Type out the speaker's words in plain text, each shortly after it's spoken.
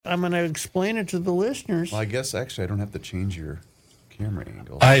I'm gonna explain it to the listeners. Well, I guess actually I don't have to change your camera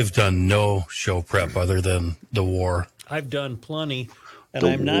angle. I've done no show prep other than the war. I've done plenty, and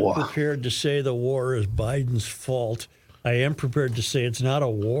I'm not prepared to say the war is Biden's fault. I am prepared to say it's not a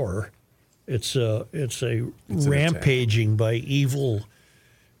war. It's a rampaging by evildoers.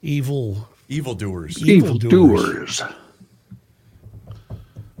 Evildoers.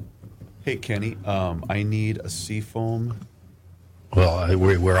 Hey, Kenny, I need a Seafoam. Well,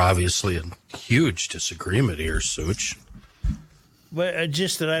 we're obviously in huge disagreement here, Such. But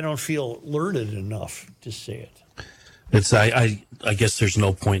just that I don't feel learned enough to say it. It's I guess there's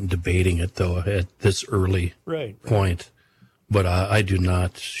no point in debating it, though, at this early point. But I do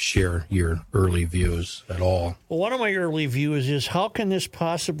not share your early views at all. Well, one of my early views is how can this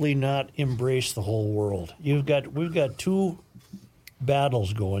possibly not embrace the whole world? We've got two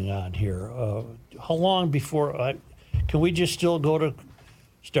battles going on here. How long before can we just still go to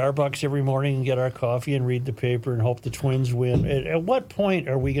Starbucks every morning and get our coffee and read the paper and hope the Twins win? At what point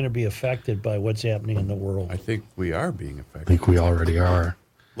are we going to be affected by what's happening in the world? I think we are being affected. I think we already are.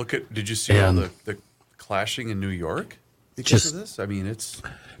 Did you see all the clashing in New York because of this? I mean, it's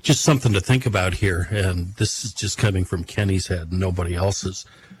just something to think about here, and this is just coming from Kenny's head and nobody else's.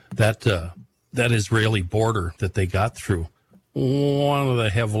 That Israeli border that they got through, one of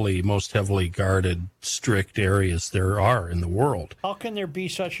the most heavily guarded, strict areas there are in the world. How can there be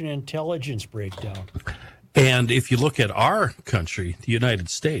such an intelligence breakdown? And if you look at our country, the United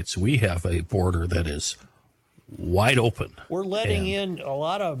States, we have a border that is wide open. We're letting in a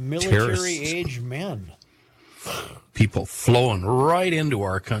lot of military-age men. People flowing right into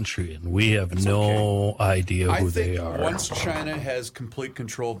our country, and we have no idea who they are. Once China has complete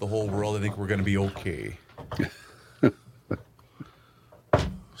control of the whole world, I think we're going to be okay.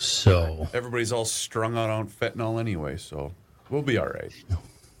 So everybody's all strung out on fentanyl anyway, so we'll be all right.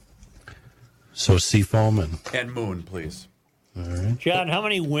 So Seafoam and Moon, please. All right. John, how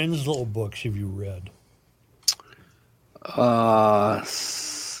many Winslow books have you read?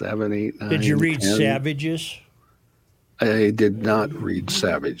 7, 8, 9. Did you read 10. Savages? I did not read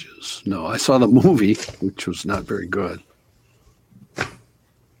Savages. No, I saw the movie, which was not very good.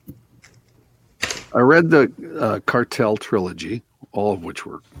 I read the Cartel trilogy, all of which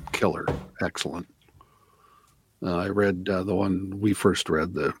were killer, excellent. I read the one we first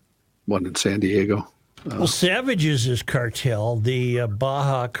read, the one in San Diego. Well, Savages is Cartel, the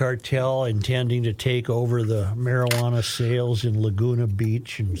Baja Cartel intending to take over the marijuana sales in Laguna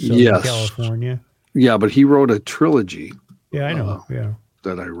Beach in Southern California. Yeah, but he wrote a trilogy. Yeah, I know.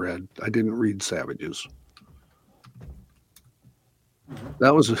 That I read. I didn't read Savages.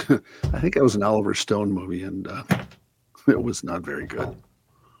 That was, I think it was an Oliver Stone movie, and it was not very good.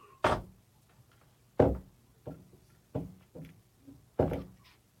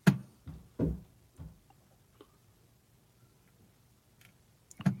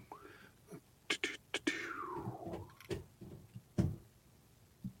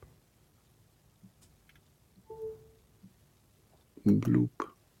 Bloop.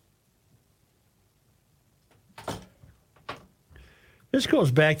 This goes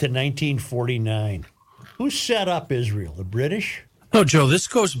back to 1949. Who set up Israel? The British? No, Joe, this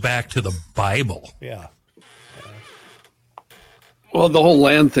goes back to the Bible. Yeah. Well, the whole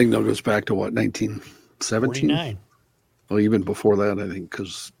land thing, though, goes back to what, 1917? 49. Well, even before that, I think,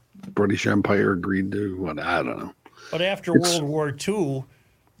 because the British Empire agreed to what, I don't know. But after World War II,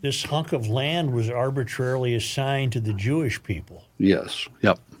 this hunk of land was arbitrarily assigned to the Jewish people. Yes.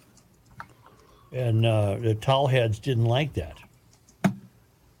 Yep. And the towelheads didn't like that.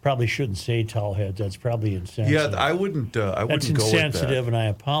 Probably shouldn't say towelheads. That's probably insensitive. Yeah, I wouldn't go with that. That's insensitive, and I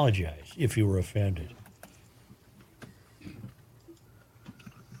apologize if you were offended.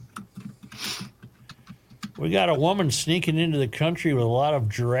 We got a woman sneaking into the country with a lot of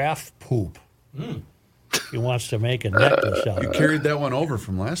giraffe poop. She wants to make a necklace out of it. You carried that one over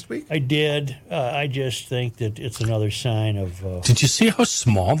from last week? I did. I just think that it's another sign of... Did you see how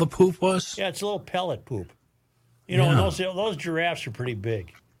small the poop was? Yeah, it's a little pellet poop. You know, those giraffes are pretty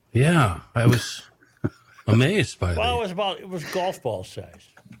big. Yeah, I was amazed by that. Well, it was golf ball size.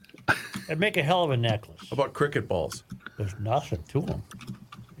 It'd make a hell of a necklace. How about cricket balls? There's nothing to them.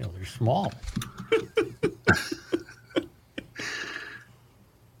 You know, they're small.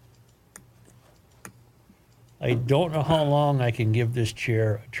 I don't know how long I can give this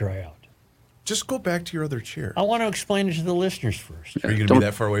chair a tryout. Just go back to your other chair. I want to explain it to the listeners first. Are you going to be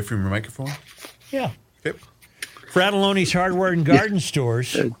that far away from your microphone? Yeah. Okay. Fratelloni's Hardware and Garden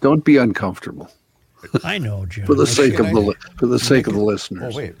Stores. Don't be uncomfortable. I know, Jim. For the sake of the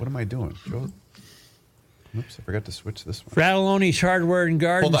listeners. Oh wait, what am I doing, Joe? Oops, I forgot to switch this one. Fratelloni's Hardware and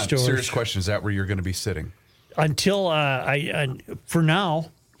Garden Hold on, Stores. serious question. Is that where you're going to be sitting? Until for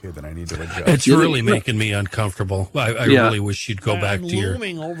now. Okay, then I need to adjust. It's really making me uncomfortable. I really wish you'd go back I'm to your.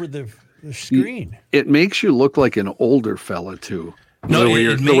 looming over the screen. It makes you look like an older fella too. No, the way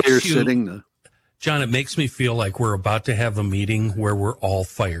it you're makes you- sitting. John, it makes me feel like we're about to have a meeting where we're all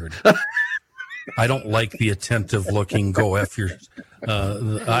fired. I don't like the attentive looking go F your.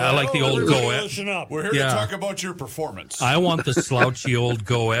 I like the old go F. Listen up. We're here Yeah. to talk about your performance. I want the slouchy old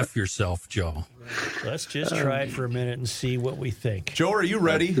go F yourself, Joe. Let's just try it for a minute and see what we think. Joe, are you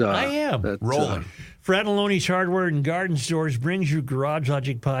ready? I am. Rolling. Fratelloni's Hardware and Garden Stores brings you Garage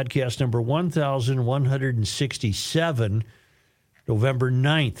Logic Podcast number 1167, November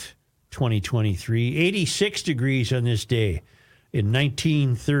 9th, 2023. 86 degrees on this day. In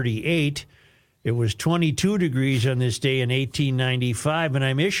 1938, it was 22 degrees on this day in 1895, and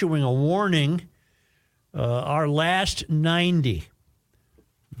I'm issuing a warning, our last 90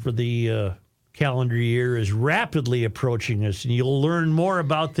 for the calendar year is rapidly approaching us, and you'll learn more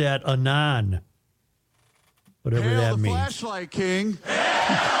about that anon. Whatever that means. Flashlight King.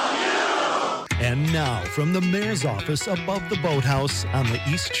 And now, from the mayor's office above the boathouse on the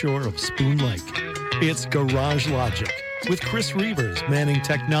east shore of Spoon Lake, it's Garage Logic with Chris Reavers manning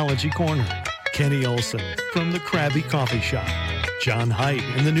Technology Corner, Kenny Olson from the Krabby Coffee Shop, John Height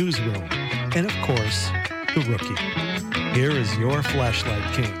in the newsroom, and of course, the rookie. Here is your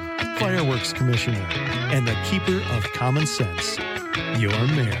Flashlight King, Fireworks Commissioner, and the Keeper of Common Sense, your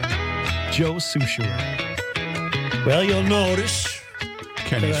mayor, Joe Souchere. Well, you'll notice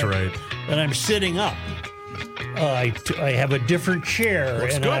Kenny's right. that I'm sitting up. I have a different chair,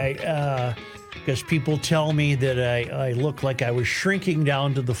 Looks and good. because people tell me that I look like I was shrinking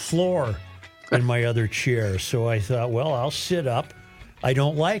down to the floor in my other chair. So I thought, well, I'll sit up. I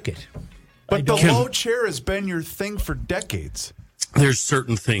don't like it. But the low chair has been your thing for decades. There's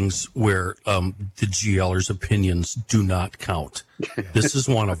certain things where the GLers' opinions do not count. This is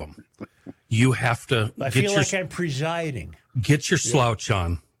one of them. You have to. I feel like I'm presiding. Get your slouch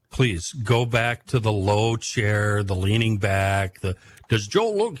on, please. Go back to the low chair, the leaning back. Does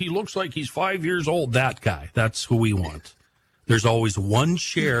Joe look? He looks like he's 5 years old. That guy. That's who we want. There's always one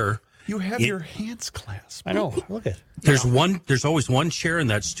chair. You have your hands clasped. I know. Look at There's always one chair in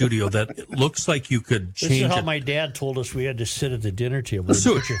that studio that looks like you could this. change Is how it. my dad told us we had to sit at the dinner table and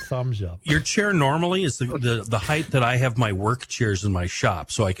So- put your thumbs up. Your chair normally is the height that I have my work chairs in my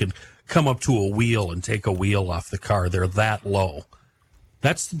shop, so I can come up to a wheel and take a wheel off the car. They're that low.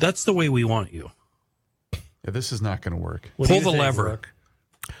 That's the way we want you. Yeah, this is not going to work. What do Pull you the think, lever. Rook?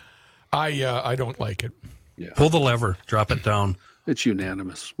 I don't like it. Pull the lever. Drop it down. It's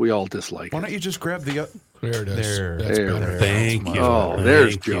unanimous. We all dislike Why it. don't you just grab the... There it is. There. That's There. better. Thank you. Oh,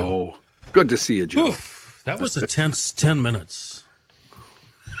 there's Thank you. Joe. Good to see you, Joe. Oof, that was a tense 10 minutes.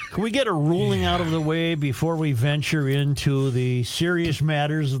 Can we get a ruling out of the way before we venture into the serious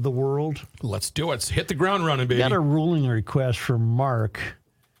matters of the world? Let's do it. Hit the ground running, baby. Got a ruling request from Mark.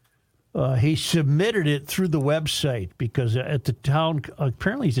 He submitted it through the website because at the town,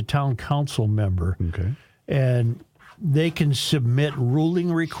 apparently he's a town council member. Okay. And they can submit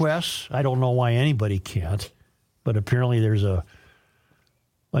ruling requests. I don't know why anybody can't, but apparently there's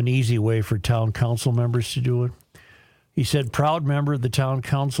an easy way for town council members to do it. He said, proud member of the town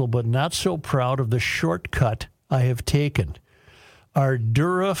council, but not so proud of the shortcut I have taken. Are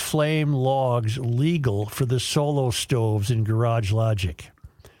Duraflame logs legal for the solo stoves in Garage Logic?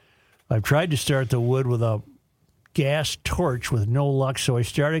 I've tried to start the wood with a gas torch with no luck, so I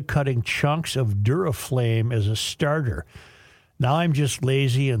started cutting chunks of Duraflame as a starter. Now I'm just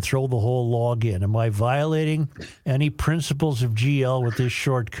lazy and throw the whole log in. Am I violating any principles of GL with this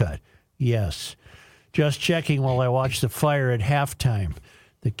shortcut? Yes. Just checking while I watch the fire at halftime.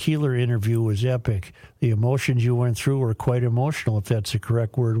 The Keeler interview was epic. The emotions you went through were quite emotional, if that's the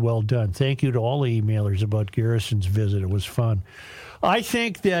correct word. Well done. Thank you to all the emailers about Garrison's visit. It was fun. I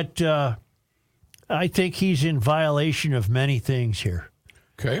think that I think he's in violation of many things here.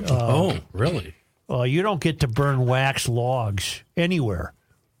 Okay. Oh, really? You don't get to burn wax logs anywhere,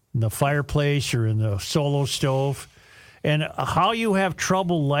 in the fireplace or in the solo stove. And how you have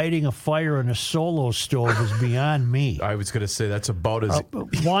trouble lighting a fire in a solo stove is beyond me. I was going to say that's about as...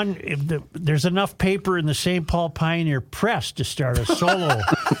 There's enough paper in the St. Paul Pioneer Press to start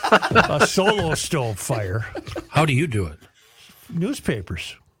a solo stove fire. How do you do it?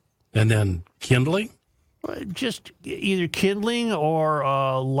 Newspapers. And then kindling? Just either kindling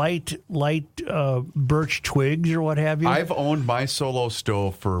or light birch twigs or what have you. I've owned my solo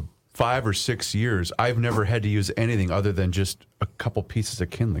stove for 5 or 6 years. I've never had to use anything other than just a couple pieces of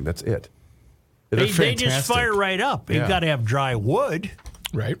kindling. That's it. They're They just fantastic. fire right up. You've Yeah. got to have dry wood.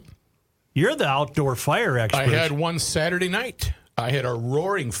 Right. You're the outdoor fire expert. I had one Saturday night. I had a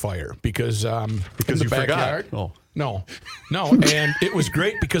roaring fire because in the you forgot. backyard. Oh. No, and it was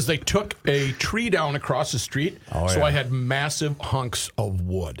great because they took a tree down across the street, so yeah. I had massive hunks of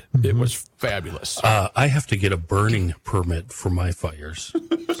wood. Mm-hmm. It was fabulous. I have to get a burning permit for my fires.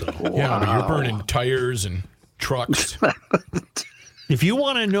 So Yeah, but you're burning tires and trucks. If you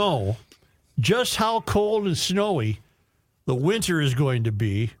want to know just how cold and snowy the winter is going to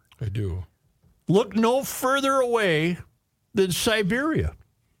be, I do. look no further away than Siberia,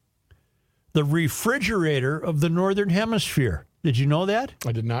 the refrigerator of the Northern Hemisphere. Did you know that?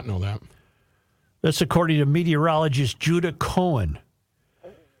 I did not know that. That's according to meteorologist Judah Cohen.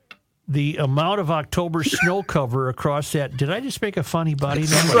 The amount of October snow cover across that. Did I just make a funny body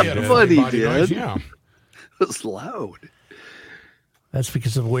noise? Somebody had a Somebody funny body did. noise, yeah. It's loud. That's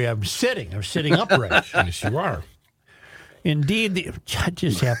because of the way I'm sitting. I'm sitting upright. Yes, you are. Indeed, that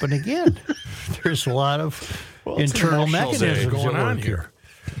just happened again. There's a lot of it's an internal emotional day mechanisms going at on work here. here.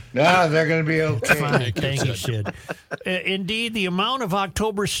 No, they're going to be okay. Fine. Thank you, Sid. Indeed, the amount of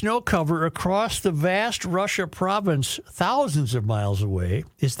October snow cover across the vast Russia province, thousands of miles away,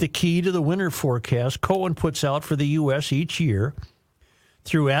 is the key to the winter forecast Cohen puts out for the U.S. each year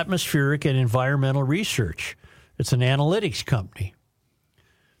through atmospheric and environmental research. It's an analytics company.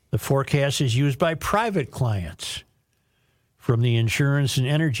 The forecast is used by private clients from the insurance and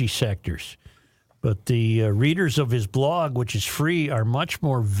energy sectors. But the readers of his blog, which is free, are much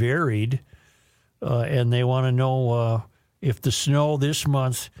more varied, and they want to know if the snow this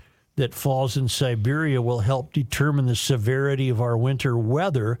month that falls in Siberia will help determine the severity of our winter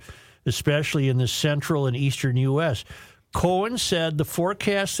weather, especially in the central and eastern U.S. Cohen said the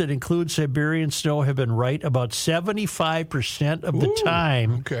forecasts that include Siberian snow have been right about 75% of the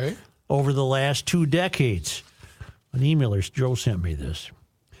time Okay. over the last 2 decades. An emailer, Joe sent me this.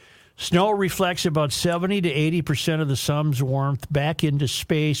 Snow reflects about 70 to 80% of the sun's warmth back into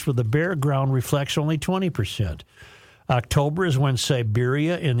space, where the bare ground reflects only 20%. October is when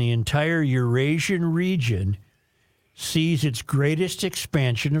Siberia and the entire Eurasian region sees its greatest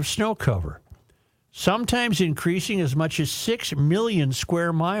expansion of snow cover, sometimes increasing as much as 6 million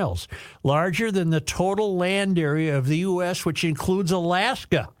square miles, larger than the total land area of the U.S., which includes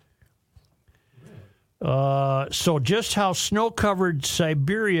Alaska. So just how snow-covered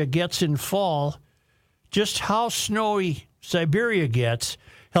Siberia gets in fall, just how snowy Siberia gets,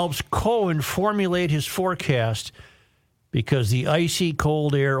 helps Cohen formulate his forecast, because the icy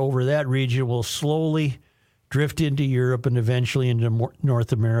cold air over that region will slowly drift into Europe and eventually into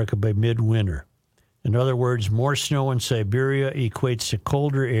North America by midwinter. In other words, more snow in Siberia equates to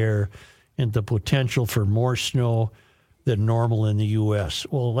colder air and the potential for more snow than normal in the U.S.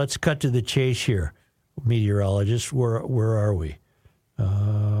 Well, let's cut to the chase here. Meteorologist, where are we?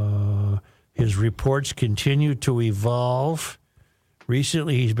 His reports continue to evolve.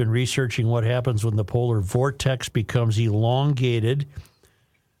 Recently, he's been researching what happens when the polar vortex becomes elongated,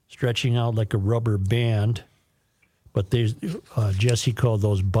 stretching out like a rubber band. But there's Jesse called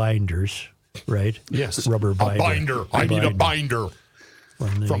those binders, right? Yes. Rubber binder. A binder. I need a binder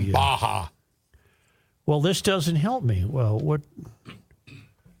from Baja. Well, this doesn't help me. Well, what?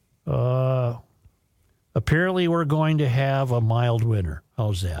 Apparently, we're going to have a mild winter.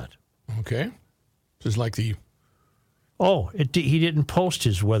 How's that? Okay. This is like the... Oh, he didn't post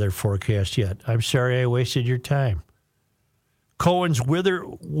his weather forecast yet. I'm sorry I wasted your time. Cohen's winter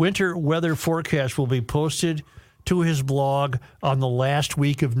weather forecast will be posted to his blog on the last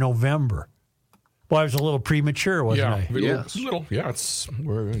week of November. Well, I was a little premature, wasn't I? Yes. Little. Yeah,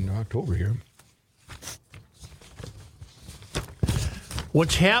 we're in October here.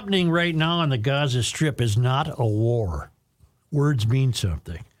 What's happening right now on the Gaza Strip is not a war. Words mean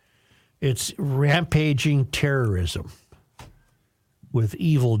something. It's rampaging terrorism with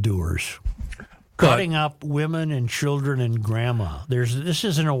evildoers, cutting up women and children and grandma. This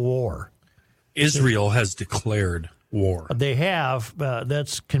isn't a war. Israel has declared war. They have.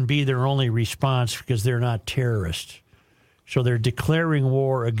 That can be their only response because they're not terrorists. So they're declaring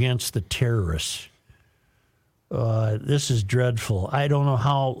war against the terrorists. This is dreadful. I don't know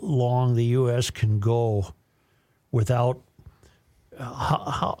how long the U.S. can go without.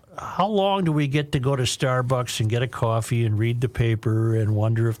 How long do we get to go to Starbucks and get a coffee and read the paper and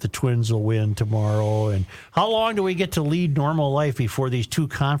wonder if the Twins will win tomorrow? And how long do we get to lead normal life before these two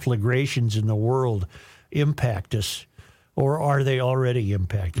conflagrations in the world impact us? Or are they already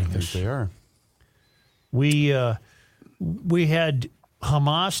impacting I think us? they are. We had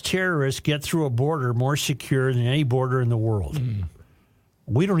Hamas terrorists get through a border more secure than any border in the world.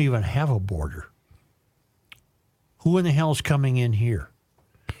 We don't even have a border. Who in the hell's coming in here?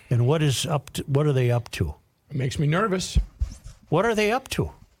 And what are they up to? It makes me nervous. What are they up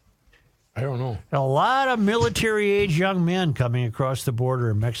to? I don't know. A lot of military-age young men coming across the border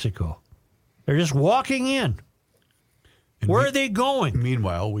in Mexico. They're just walking in. Where are they going?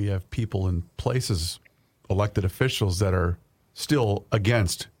 Meanwhile, we have people in places, elected officials, that are still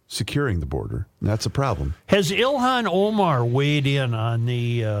against securing the border. And that's a problem. Has Ilhan Omar weighed in on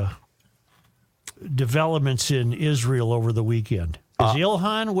the developments in Israel over the weekend? Has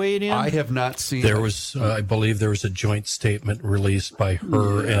Ilhan weighed in? I have not seen. There was, I believe, there was a joint statement released by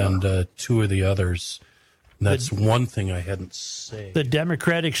her and two of the others. And that's one thing I hadn't said. The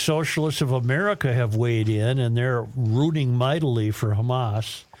Democratic Socialists of America have weighed in, and they're rooting mightily for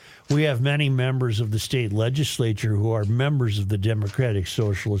Hamas. We have many members of the state legislature who are members of the Democratic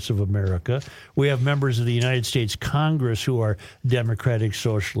Socialists of America. We have members of the United States Congress who are Democratic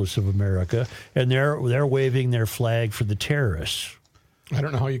Socialists of America, and they're waving their flag for the terrorists. I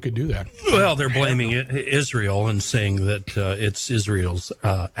don't know how you could do that. Well, they're blaming Israel and saying that it's Israel's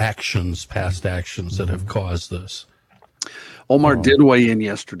actions, past actions, that have caused this. Omar did weigh in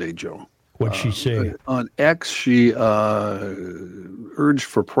yesterday, Joe. What'd she say? On X, she urged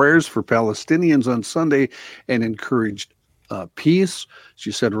for prayers for Palestinians on Sunday and encouraged peace.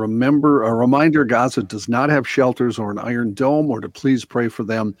 She said, a reminder, Gaza does not have shelters or an iron dome, or to please pray for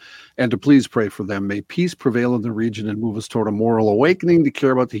them, and to please pray for them. May peace prevail in the region and move us toward a moral awakening to care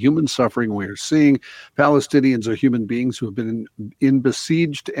about the human suffering we are seeing. Palestinians are human beings who have been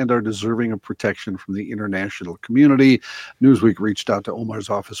besieged and are deserving of protection from the international community. Newsweek reached out to Omar's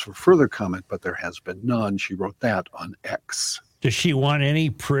office for further comment, but there has been none. She wrote that on X. Does she want any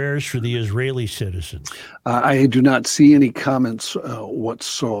prayers for the Israeli citizens? I do not see any comments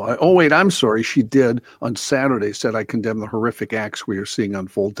whatsoever. Oh, wait, I'm sorry. She did on Saturday, said, I condemn the horrific acts we are seeing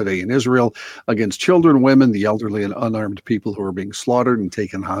unfold today in Israel against children, women, the elderly, and unarmed people who are being slaughtered and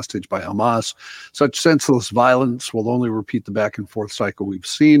taken hostage by Hamas. Such senseless violence will only repeat the back and forth cycle we've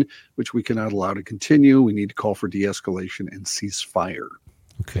seen, which we cannot allow to continue. We need to call for de-escalation and ceasefire.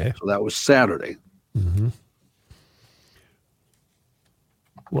 Okay. So that was Saturday. Mm-hmm.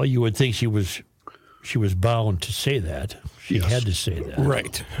 Well, you would think she was bound to say that. She had to say that.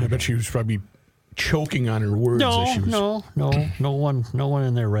 Right. I bet she was probably choking on her words. No, as she was... no one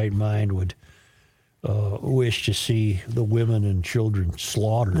in their right mind would wish to see the women and children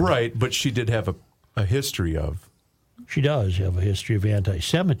slaughtered. Right, but she did have a history of. She does have a history of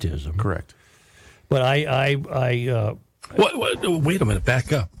anti-Semitism. Correct. But Wait a minute,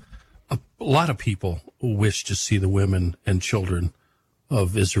 back up. A lot of people wish to see the women and children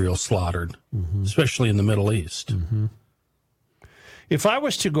of Israel slaughtered, especially in the Middle East. Mm-hmm. If I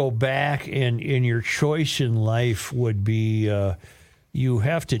was to go back and your choice in life would be you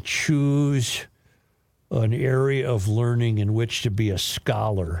have to choose an area of learning in which to be a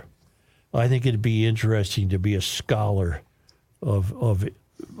scholar, I think it'd be interesting to be a scholar of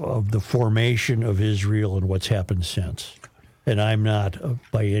the formation of Israel and what's happened since. And I'm not,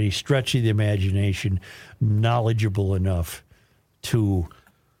 by any stretch of the imagination, knowledgeable enough to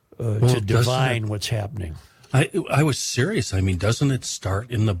divine what's happening. I was serious. I mean, doesn't it start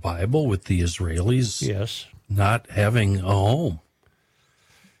in the Bible with the Israelis not having a home?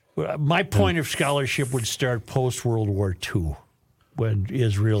 My point of scholarship would start post-World War II, when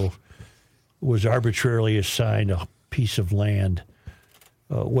Israel was arbitrarily assigned a piece of land.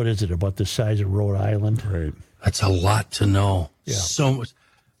 What is it, about the size of Rhode Island? Right. That's a lot to know. Yeah. So much.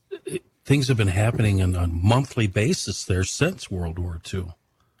 Things have been happening on a monthly basis there since World War II.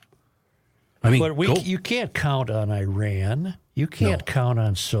 I mean, but you can't count on Iran. You can't count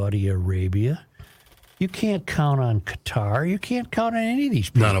on Saudi Arabia. You can't count on Qatar. You can't count on any of these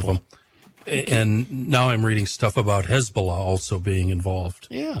people. None of them. And now I'm reading stuff about Hezbollah also being involved.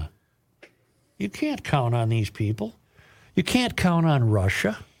 Yeah. You can't count on these people. You can't count on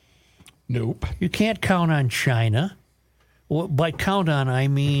Russia. Nope. You can't count on China. Well, by count on, I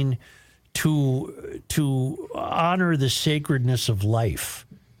mean to honor the sacredness of life.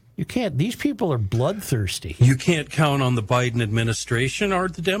 You can't. These people are bloodthirsty. You can't count on the Biden administration or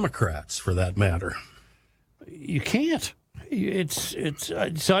the Democrats, for that matter. You can't.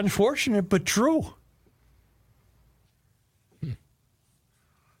 It's unfortunate, but true.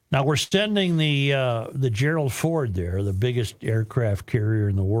 Now we're sending the Gerald Ford there, the biggest aircraft carrier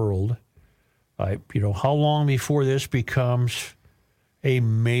in the world. How long before this becomes a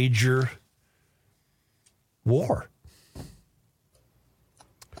major war?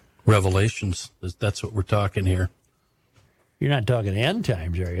 Revelations. That's what we're talking here. You're not talking end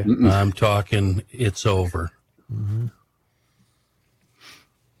times, are you? I'm talking it's over. Mm-hmm.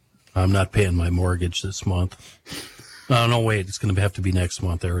 I'm not paying my mortgage this month. Oh, no, wait. It's going to have to be next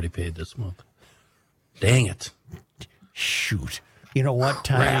month. I already paid this month. Dang it. Shoot. You know what?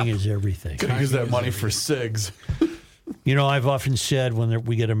 Timing is everything. Could use that money for cigs. You know, I've often said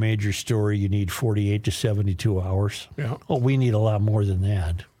we get a major story, you need 48 to 72 hours. Yeah. Oh, we need a lot more than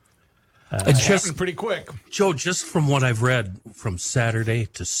that. It's just Happened pretty quick. Joe, just from what I've read from Saturday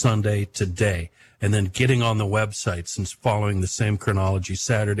to Sunday today, and then getting on the website since following the same chronology,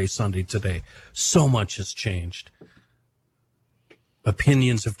 Saturday, Sunday, today, so much has changed.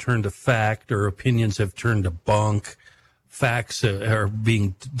 Opinions have turned to fact, or opinions have turned to bunk. Facts are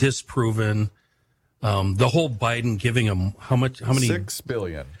being disproven. The whole Biden giving them how many? $6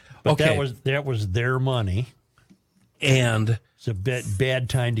 billion. But Okay. that was their money. And It's a bad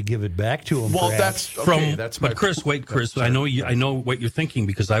time to give it back to them. Well, perhaps. that's okay. That's my but Chris, wait, Chris. I know what you're thinking,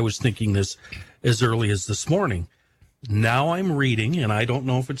 because I was thinking this as early as this morning. Now I'm reading, and I don't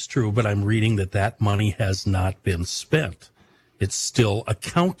know if it's true, but I'm reading that money has not been spent. It's still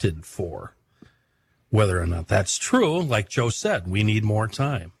accounted for. Whether or not that's true, like Joe said, we need more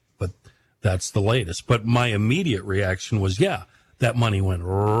time. But that's the latest. But my immediate reaction was, yeah, that money went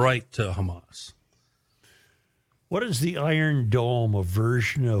right to Hamas. What is the Iron Dome, a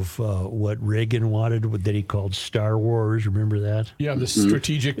version of what Reagan wanted, that he called Star Wars? Remember that? Yeah, the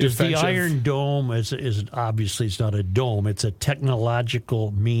strategic Is the defensive. Iron Dome is obviously it's not a dome. It's a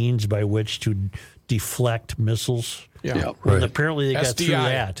technological means by which to deflect missiles. Yeah. Yeah. And Right. apparently they got through SDI.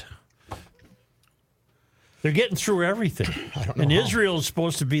 that. They're getting through everything. don't know And how. Israel is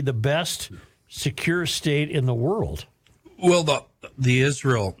supposed to be the best secure state in the world. Well, the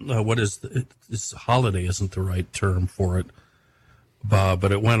Israel, what is this holiday isn't the right term for it,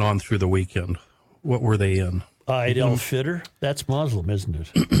 but it went on through the weekend. What were they in? Eid al-Fitr, that's Muslim, isn't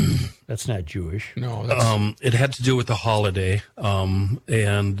it? That's not Jewish. No, that's It had to do with the holiday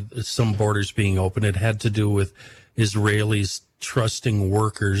and some borders being open. It had to do with Israelis trusting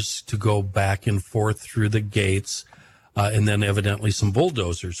workers to go back and forth through the gates. And then evidently some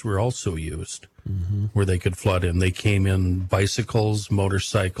bulldozers were also used where they could flood in. They came in bicycles,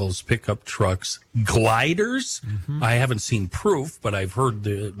 motorcycles, pickup trucks, gliders. I haven't seen proof, but I've heard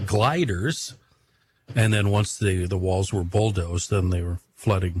the gliders. And then once the walls were bulldozed, then they were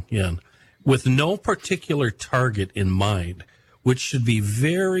flooding in with no particular target in mind, which should be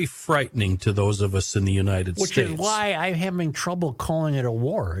very frightening to those of us in the United Which States. is why I'm having trouble calling it a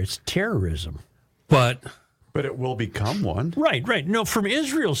war. It's terrorism. But But it will become one. Right. No, from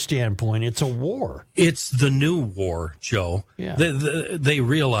Israel's standpoint, it's a war. it's the new war, Joe. Yeah. They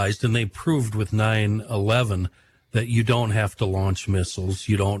realized, and they proved with 9/11, that you don't have to launch missiles.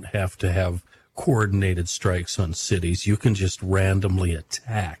 You don't have to have coordinated strikes on cities. You can just randomly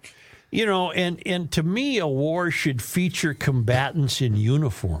attack. You know, and to me, a war should feature combatants in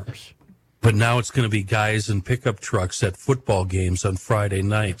uniforms. But now it's going to be guys in pickup trucks at football games on Friday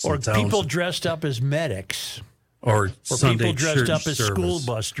nights. Or in towns, people dressed up as medics. or Or Sunday people dressed church up as service. school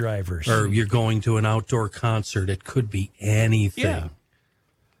bus drivers. Or you're going to an outdoor concert. It could be anything. Yeah.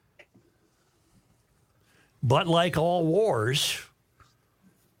 But like all wars,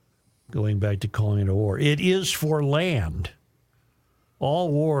 going back to calling it a war, it is for land.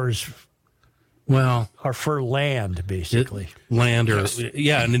 All wars Well, are for land, basically. land or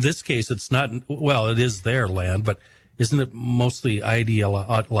yeah, and in this case, it's not. Well, it is their land, but isn't it mostly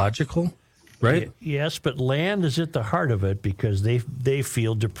ideological, right? Yes, but land is at the heart of it because they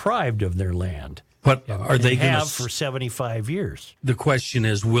feel deprived of their land. But are they going have to? for 75 years. The question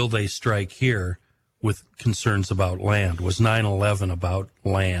is, will they strike here with concerns about land? Was 9/11 about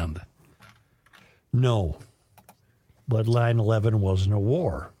land? No. But 9/11 wasn't a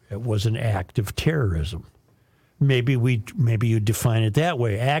war. It was an act of terrorism. Maybe you define it that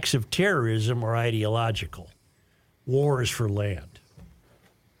way. Acts of terrorism are ideological. War is for land.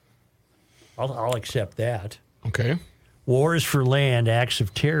 I'll accept that. okay. War is for land. Acts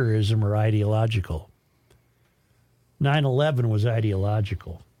of terrorism are ideological. 9/11 was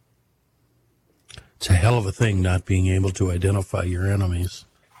ideological. It's a hell of a thing not being able to identify your enemies.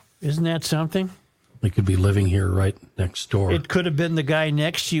 Isn't that something? They could be living here right next door. It could have been the guy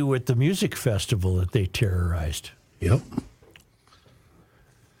next to you at the music festival that they terrorized. Yep.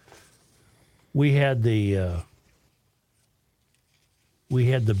 We had the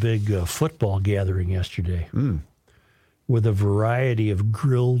big football gathering yesterday with a variety of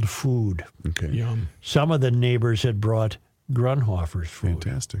grilled food. Okay. Yum. Some of the neighbors had brought Grunhofer's food.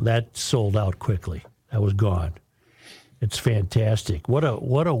 Fantastic. That sold out quickly. That was gone. It's fantastic. What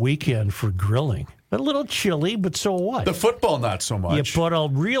a weekend for grilling. A little chilly, but so what? The football, not so You much. put a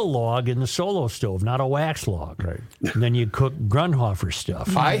real log in the solo stove, not a wax log. Right. And then you cook Grunhofer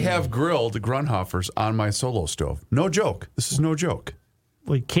stuff. I have grilled Grunhofers on my solo stove. No joke. This is no joke.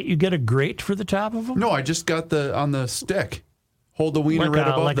 Well, can't you get a grate for the top of them? No, I just got on the stick. Hold the wiener right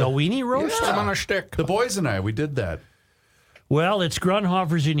above like the... a weenie roast? I'm on a stick. The boys and I, we did that. Well, it's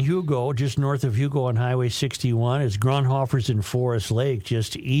Grunhofer's in Hugo, just north of Hugo on Highway 61. It's Grunhofer's in Forest Lake,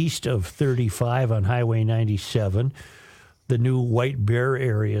 just east of 35 on Highway 97. The new White Bear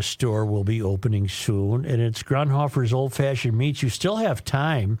area store will be opening soon. And it's Grunhofer's Old Fashioned Meats. You still have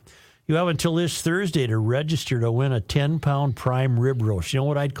time. You have until this Thursday to register to win a 10-pound prime rib roast. You know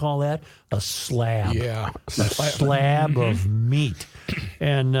what I'd call that? A slab. Yeah. A slab of meat.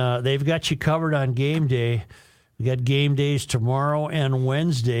 And they've got you covered on game day. We got game days tomorrow and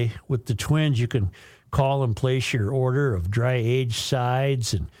Wednesday with the Twins. You can call and place your order of dry aged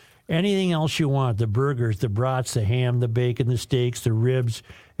sides and anything else you want. The burgers, the brats, the ham, the bacon, the steaks, the ribs.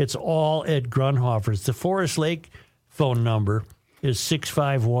 It's all at Grunhofer's. The Forest Lake phone number is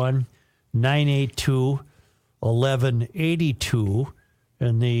 651-982-1182.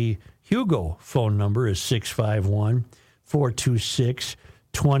 And the Hugo phone number is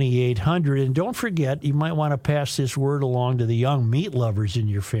 651-426-2800. And don't forget, you might want to pass this word along to the young meat lovers in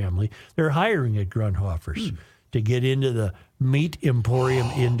your family. They're hiring at Grunhofer's to get into the meat emporium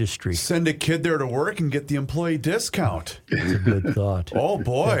industry. Send a kid there to work and get the employee discount. That's a good thought. Oh,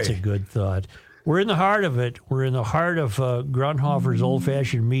 boy. That's a good thought. We're in the heart of it. We're in the heart of Grunhofer's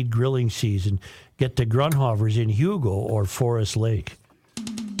old-fashioned meat grilling season. Get to Grunhofer's in Hugo or Forest Lake.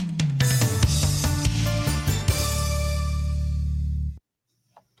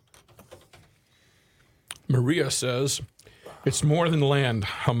 Maria says, it's more than land.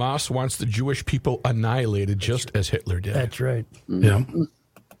 Hamas wants the Jewish people annihilated just as Hitler did. That's right. Yeah.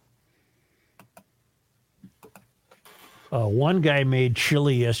 One guy made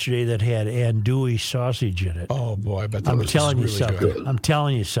chili yesterday that had andouille sausage in it. Oh, boy. I bet that I'm was telling you really something. good. I'm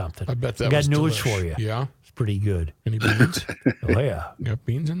telling you something. I bet that got was news delish. for you. Yeah? It's pretty good. Any beans? Oh, yeah. You got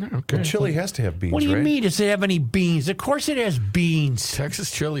beans in there? Okay. Chili has to have beans, What do you right? mean? Does it have any beans? Of course it has beans.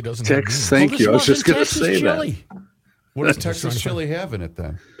 Texas chili doesn't have Tex, beans. thank Well, you. I this was just wasn't going to Texas say chili. What does Texas chili have in it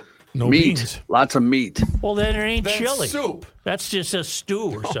then? No Meat, beans. lots of meat. Well, then it ain't That's chili. soup. That's just a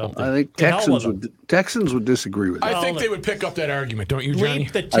stew or something. I think To hell with Texans would disagree with that. I think they would pick up that argument, don't you, them. Johnny?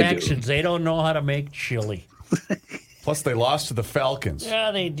 Bleep the Texans. They don't know how to make chili. Plus, they lost to the Falcons.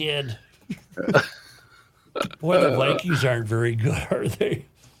 Yeah, they did. Boy, the Vikings aren't very good, are they?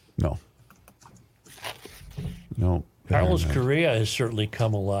 No. No. Carlos no. Correa has certainly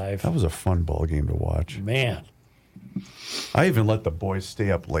come alive. That was a fun ball game to watch. Man. I even let the boys stay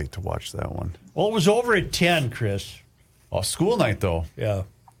up late to watch that one. Well, it was over at 10, Chris. Oh, school night, though. Yeah.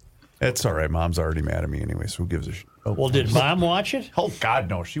 It's all right. Mom's already mad at me anyway, so who gives a shit? Oh, Well, did Mom watch it? oh, God,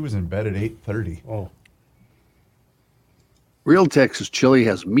 no. She was in bed at 8:30. Oh. Real Texas chili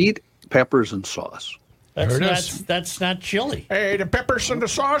has meat, peppers, and sauce. That's not chili. Hey, the peppers and the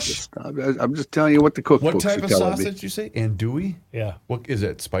sauce. I'm just telling you what the cookbooks What type are of telling sauce me. did you say? Andouille? Yeah. What is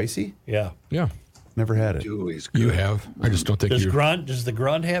it? Spicy? Yeah. Yeah, Never had it. Andouille's good. you have. I just don't think Does you. the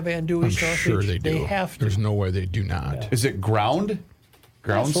grunt have andouille I'm sausage? sure they do. They have to. There's no way they do not. Is it ground?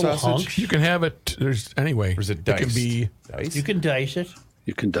 Ground It's little sausage? hunks. You can have it. There's anyway. Or is it It diced? can be. Diced? You can dice it.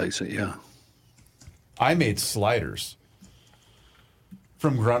 You can dice it, yeah. I made sliders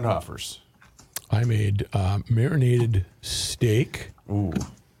from Grunhofer's. I made marinated steak, Ooh.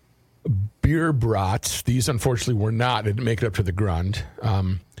 beer brats. These unfortunately were not. I didn't make it up to the grund,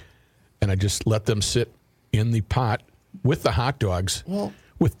 and I just let them sit in the pot with the hot dogs,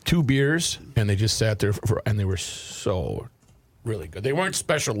 with 2 beers, and they just sat there and they were so really good. They weren't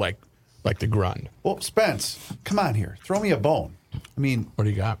special like the grund. Well, Spence, come on here. Throw me a bone. I mean, What do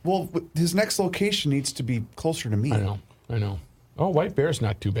you got? well, his next location needs to be closer to me. I know. Oh, White Bear's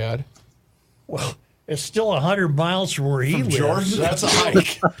not too bad. Well, it's still 100 miles from where he lives. Jordan, that's a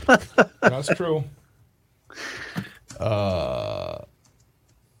hike. That's true.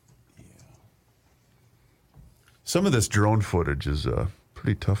 Some of this drone footage is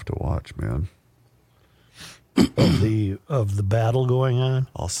pretty tough to watch, man. of the battle going on.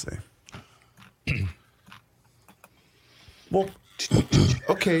 I'll say. Well,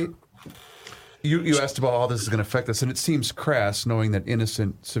 okay. You asked about how this is going to affect us, and it seems crass knowing that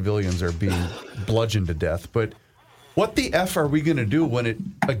innocent civilians are being bludgeoned to death. But what the F are we going to do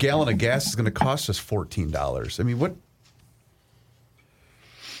when a gallon of gas is going to cost us $14? I mean, what?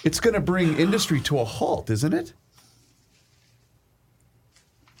 It's going to bring industry to a halt, isn't it?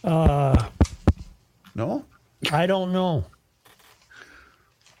 No? I don't know.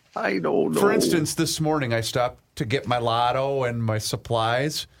 I don't know. For instance, this morning I stopped to get my lotto and my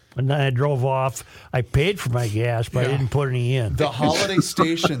supplies. And then I drove off. I paid for my gas, but I didn't put any in. The holiday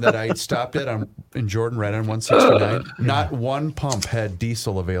station that I stopped at in Jordan, right on 169, not one pump had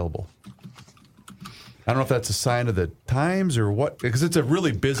diesel available. I don't know if that's a sign of the times or what, because it's a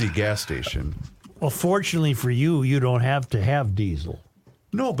really busy gas station. Well, fortunately for you, you don't have to have diesel.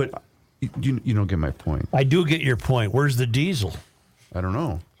 No, but you don't get my point. I do get your point. Where's the diesel? I don't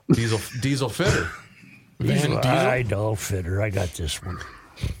know. Diesel fitter. Diesel. I know, fitter. I got this one.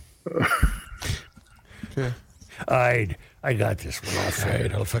 Okay. I got this one.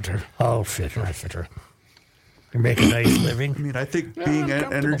 I'll fitter. You make a nice living. I mean, I think being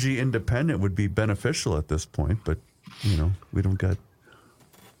energy independent would be beneficial at this point, but, we don't got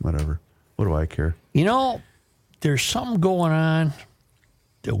whatever. What do I care? There's something going on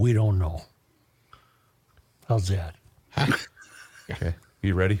that we don't know. How's that? Okay.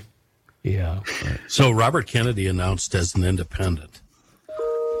 You ready? Yeah. So Robert Kennedy announced as an independent.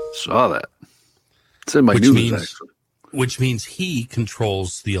 Saw that. It's in my news, actually. Which means he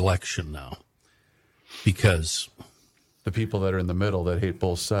controls the election now. Because the people that are in the middle that hate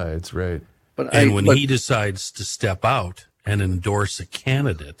both sides, right? But he decides to step out and endorse a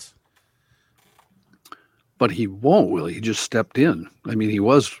candidate. But he won't, will he? He just stepped in. I mean, he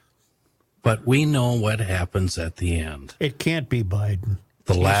was. But we know what happens at the end. It can't be Biden.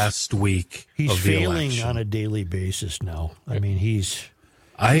 The last week He's of the failing election. on a daily basis now. I mean, he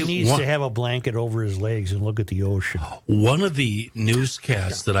I needs want- to have a blanket over his legs and look at the ocean. One of the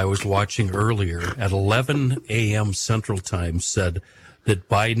newscasts that I was watching earlier at 11 a.m. Central Time said that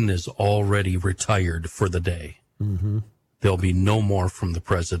Biden is already retired for the day. Mm-hmm. There'll be no more from the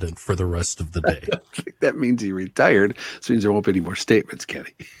president for the rest of the day. I think that means he retired. So means there won't be any more statements,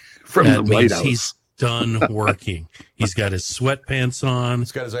 Kenny, from That the White means House. he's done working. He's got his sweatpants on.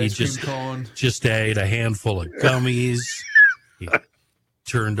 He's got his ice cream cone. Just ate a handful of gummies. He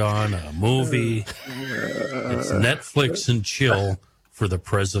turned on a movie. It's Netflix and chill for the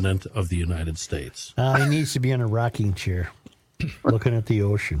president of the United States. He needs to be in a rocking chair, looking at the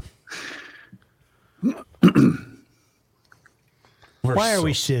ocean. Why are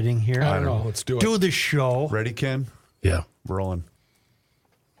we sitting here? I don't know. Let's do it. Do the show. Ready, Ken? Yeah. Rolling.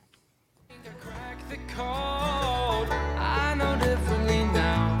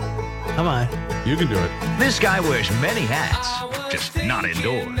 Come on. You can do it. This guy wears many hats, just not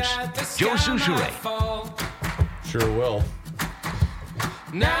indoors. Joe Souchere. Sure will.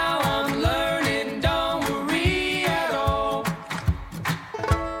 Now I'm learning, don't worry at all.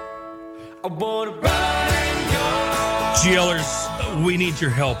 I wanna burn your... GLers, we need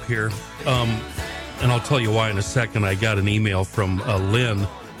your help here. And I'll tell you why in a second. I got an email from Lynn,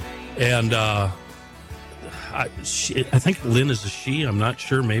 and I think Lynn is a she. I'm not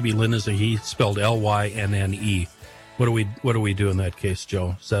sure. Maybe Lynn is a he, spelled Lynne. What do we do in that case,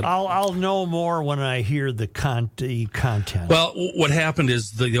 Joe? Is that... I'll know more when I hear the content. Well, what happened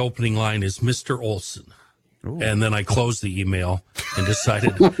is the opening line is Mr. Olson. Ooh. And then I closed the email and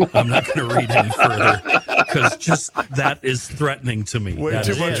decided I'm not going to read any further because just that is threatening to me. Way That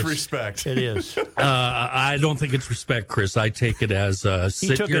too is- much respect. It is. I don't think it's respect, Chris. I take it as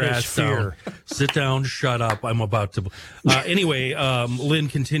sit took your it as ass down. fear. Sit down, shut up. I'm about to. Anyway, Lynn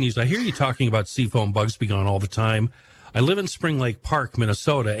continues. I hear you talking about Seafoam Bugs Be Gone all the time. I live in Spring Lake Park,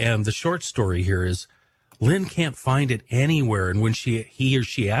 Minnesota, and the short story here is Lynn can't find it anywhere. And when he or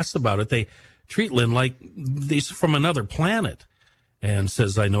she asks about it, they treat Lynn like he's from another planet. And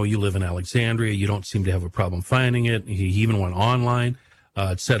says, I know you live in Alexandria. You don't seem to have a problem finding it. He even went online.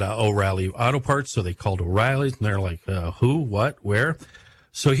 It said O'Reilly Auto Parts, so they called O'Reilly's, and they're like, who, what, where?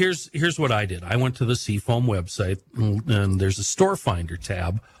 So here's what I did. I went to the Seafoam website, and there's a store finder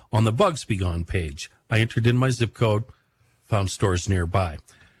tab on the Bugs Be Gone page. I entered in my zip code, found stores nearby.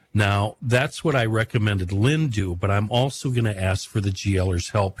 Now, that's what I recommended Lynn do, but I'm also going to ask for the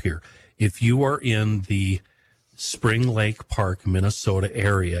GLers' help here. If you are in the Spring Lake Park, Minnesota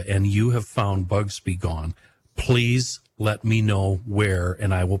area, and you have found Bugs Be Gone, please let me know where,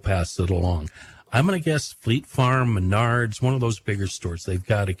 and I will pass it along. I'm going to guess Fleet Farm, Menards, one of those bigger stores. They've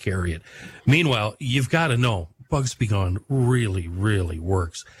got to carry it. Meanwhile, you've got to know, Bugs Be Gone really, really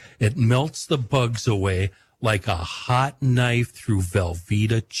works. It melts the bugs away like a hot knife through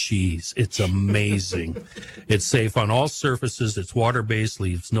Velveeta cheese. It's amazing. It's safe on all surfaces. It's water-based,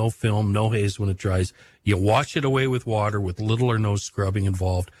 leaves no film, no haze when it dries. You wash it away with water with little or no scrubbing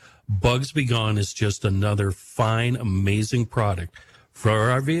involved. Bugs Be Gone is just another fine, amazing product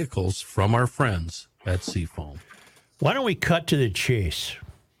for our vehicles from our friends at Seafoam. Why don't we cut to the chase?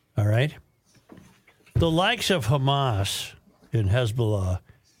 All right. The likes of Hamas and Hezbollah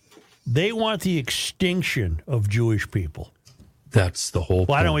They want the extinction of Jewish people. That's the whole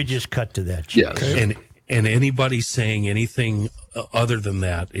Why point. don't we just cut to that? Jim? Yes. And anybody saying anything other than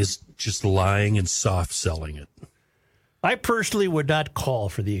that is just lying and soft selling it. I personally would not call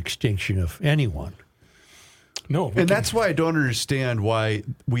for the extinction of anyone. No, And that's why I don't understand why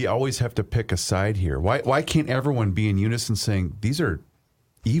we always have to pick a side here. Why can't everyone be in unison saying these are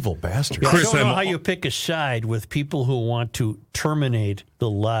evil bastards? I Chris, don't know I'm- how you pick a side with people who want to terminate the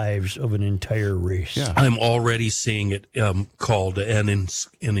lives of an entire race. Yeah. I'm already seeing it called an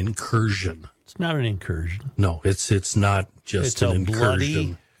incursion. It's not an incursion. No, it's not just It's an a incursion.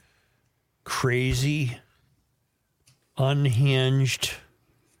 bloody, crazy, unhinged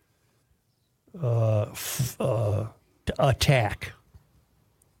attack.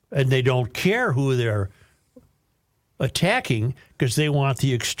 And they don't care who they're attacking because they want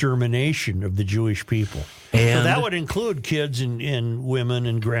the extermination of the Jewish people. So And- that would include kids and women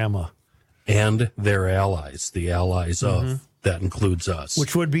and grandma, And their allies, the allies of that includes us.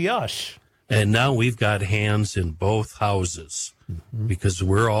 which would be us. And now we've got hands in both houses because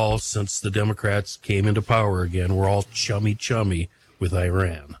we're all, since the Democrats came into power again, we're all chummy with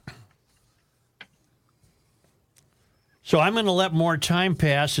Iran. So I'm going to let more time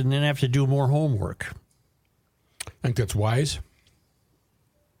pass and then have to do more homework. I think that's wise.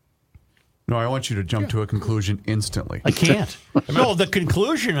 No, I want you to jump to a conclusion instantly. I can't. No, the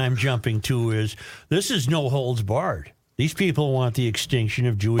conclusion I'm jumping to is this is no holds barred. These people want the extinction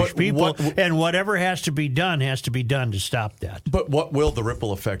of Jewish But people, and whatever has to be done to stop that. But what will the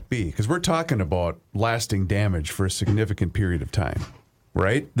ripple effect be? Because we're talking about lasting damage for a significant period of time,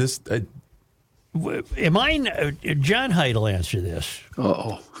 right? This Am I? John Haidt will answer this.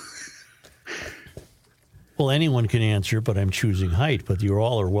 Uh-oh. Well, anyone can answer, but I'm choosing Haidt. But you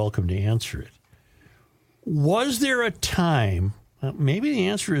all are welcome to answer it. Was there a time? Maybe the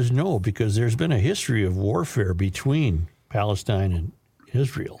answer is no, because there's been a history of warfare between Palestine and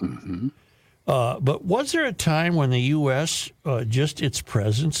Israel. But was there a time when the U.S., just its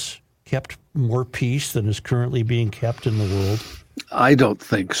presence, kept more peace than is currently being kept in the world? I don't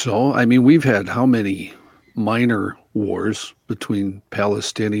think so. I mean, we've had how many minor wars between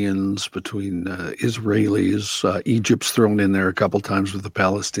Palestinians, between Israelis, Egypt's thrown in there a couple times with the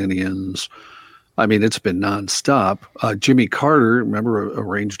Palestinians. I mean, it's been nonstop. Jimmy Carter, remember,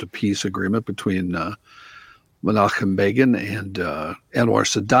 arranged a peace agreement between Menachem Begin and Anwar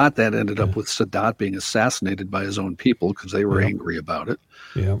Sadat. That ended up with Sadat being assassinated by his own people because they were angry about it.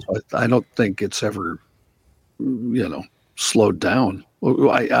 Yeah. So I don't think it's ever, slowed down.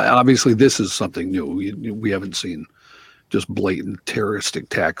 Obviously, this is something new. We haven't seen just blatant terrorist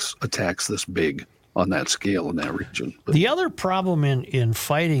attacks this big on that scale in that region. But The other problem in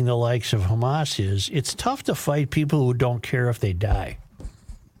fighting the likes of Hamas is it's tough to fight people who don't care if they die.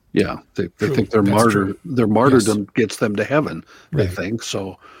 yeah, they think their martyrdom gets them to heaven. They think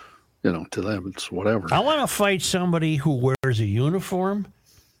so. To them, it's whatever. I want to fight somebody who wears a uniform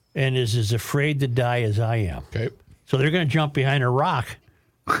and is as afraid to die as I am. Okay. So they're going to jump behind a rock.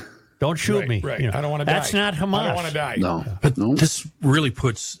 Don't shoot me. Right. I don't want to die. That's not Hamas. I don't want to die. No, But no. this really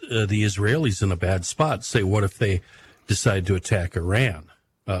puts the Israelis in a bad spot. Say, what if they decide to attack Iran,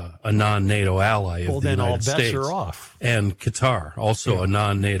 a non-NATO ally of Well, the then all United bets States? are off. And Qatar, also a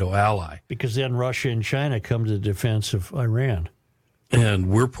non-NATO ally. Because then Russia and China come to the defense of Iran. And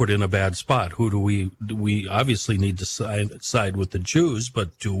we're put in a bad spot. Who do we obviously need to side with the Jews,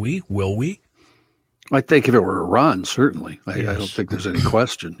 but do we? Will we? I think if it were Iran, certainly. I don't think there's any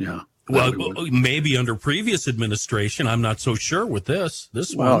question. Yeah. Well, maybe under previous administration. I'm not so sure with this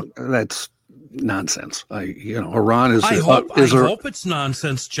Well, one. that's nonsense. Iran is. I hope it's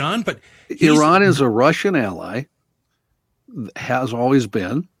nonsense, John. But Iran is a Russian ally, has always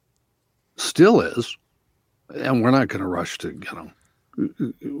been, still is, and we're not going to rush to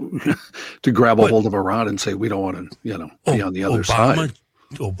to grab a hold of Iran and say we don't want to be on the other side.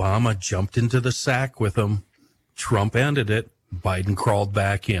 Obama jumped into the sack with him. Trump ended it. Biden crawled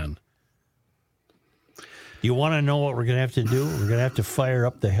back in. You want to know what we're going to have to do? We're going to have to fire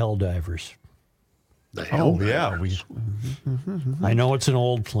up the Helldivers. The hell? Oh yeah, I know it's an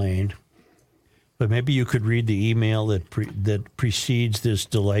old plane, but maybe you could read the email that precedes this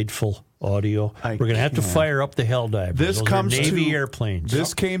delightful audio. I We're going to have to can't. fire up the Helldivers. This Those comes are Navy to airplanes.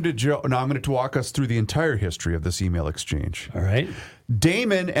 This came to Joe. Now I'm going to walk us through the entire history of this email exchange. All right.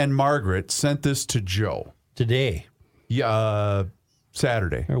 Damon and Margaret sent this to Joe. Today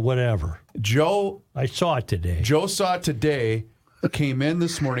Saturday. or whatever. Joe I saw it today. saw it today, came in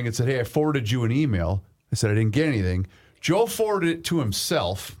this morning and said, "Hey, I forwarded you an email." I said, "I didn't get anything." Joe forwarded it to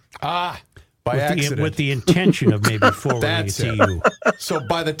himself. by accident. with the intention of maybe forwarding it That's to it. you. So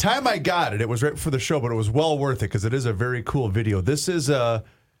by the time I got it, it was right before the show, but it was well worth it because it is a very cool video. This is a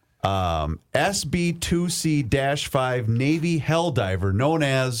SB2C-5 Navy Helldiver known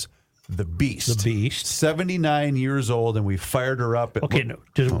as the Beast. The Beast. 79 years old, and we fired her up. Okay,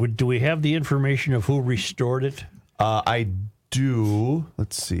 do we have the information of who restored it? I do.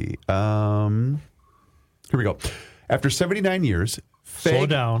 Let's see. Here we go. After 79 years, Slow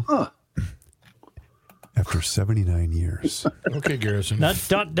down. After 79 years. Okay, Garrison.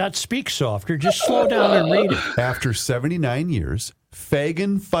 Not speak softer. Just slow down and read it. After 79 years,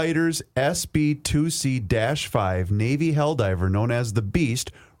 Fagan Fighters SB2C-5 Navy Helldiver known as the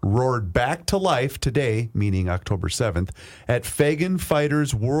Beast roared back to life today, meaning October 7th, at Fagan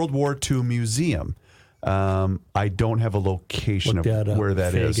Fighters World War II Museum. I don't have a location Look of that up. where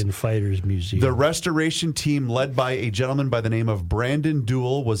that is. Fagan Fighters Museum. The restoration team, led by a gentleman by the name of Brandon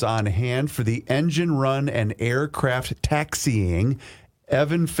Dool, was on hand for the engine run and aircraft taxiing.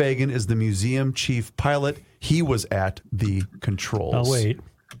 Evan Fagan is the museum chief pilot. He was at the controls. Oh, wait.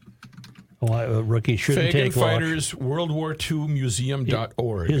 Rookie shouldn't Fagan take long. Fighters World War II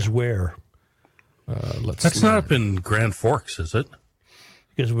Museum.org. His where? That's not up in Grand Forks, is it?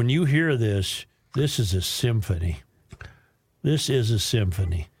 Because when you hear this, this is a symphony. This is a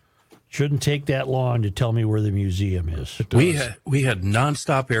symphony. Shouldn't take that long to tell me where the museum is. We had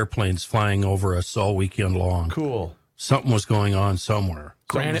nonstop airplanes flying over us all weekend long. Cool. Something was going on somewhere.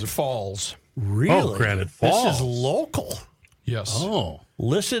 Granite Falls. Really? Oh, Granite Falls. This is local. Yes. Oh.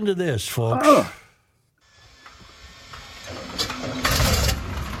 Listen to this, folks.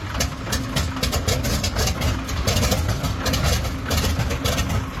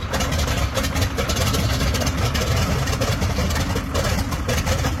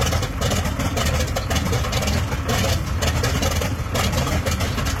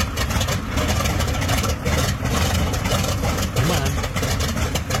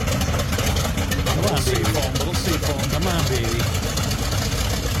 Come on, baby.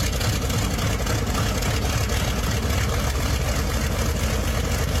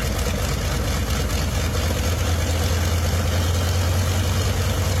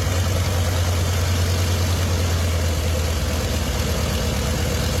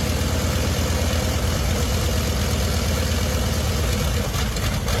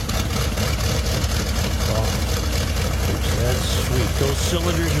 Those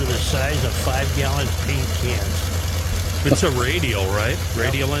cylinders are the size of 5-gallon paint cans. It's a radial, right?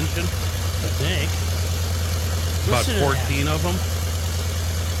 Radial engine? I think. About Listen to 14 of them?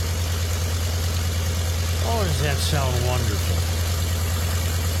 Oh, does that sound wonderful?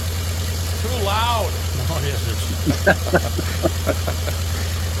 Too loud. No, it isn't.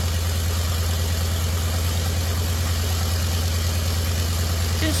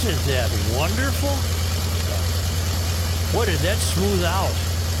 Isn't that wonderful? Boy, did that smooth out.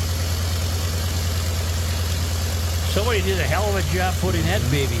 Somebody did a hell of a job putting that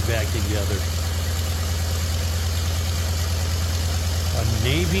baby back together. A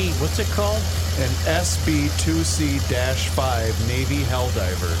Navy, what's it called? An SB2C-5 Navy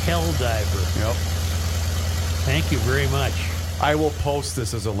Helldiver. Helldiver. Yep. Thank you very much. I will post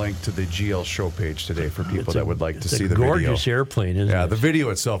this as a link to the GL show page today for people that would like to It's see a the video. gorgeous airplane, isn't Yeah, it? the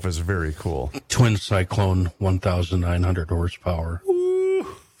video itself is very cool. Twin Cyclone, 1,900 horsepower.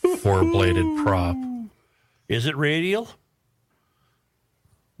 Four-bladed prop. Is it radial?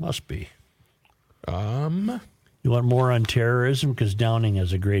 Must be. You want more on terrorism? Because Downing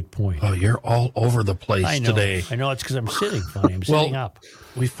has a great point. Oh, you're all over the place I know. today. I know it's because I'm sitting funny. I'm sitting up.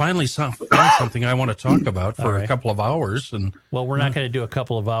 We finally found something I want to talk about for a couple of hours. And Well, we're not going to do a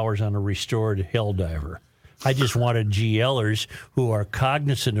couple of hours on a restored Helldiver. I just wanted GLers who are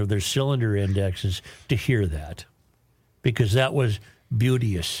cognizant of their cylinder indexes to hear that, because that was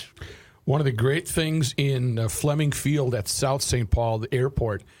beauteous. One of the great things in Fleming Field at South St. Paul, the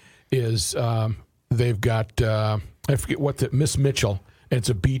airport, is they've got, I forget what, Miss Mitchell, and it's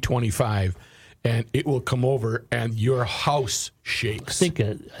a B-25, and it will come over and your house shakes. I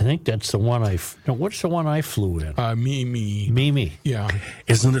think that's the one what's the one I flew in? Mimi. Yeah.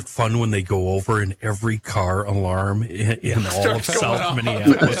 isn't it fun when they go over and every car alarm in all of South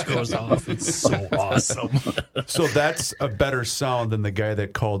Minneapolis goes off? It's so awesome. So that's a better sound than the guy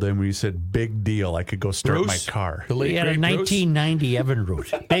that called in where you said, big deal, I could go start Bruce? my car. The late We had a great Bruce? 1990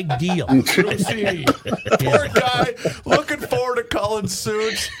 Evinrude. Big deal. Brucey. Poor guy, looking forward to calling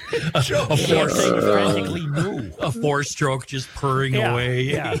soon. Frantically new. A four-stroke just purring away.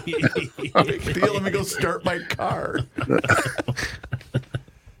 Yeah. Big deal, let me go start my car.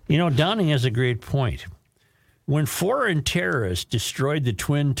 You know, Downing has a great point. When foreign terrorists destroyed the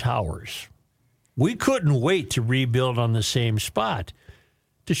Twin Towers We couldn't wait to rebuild on the same spot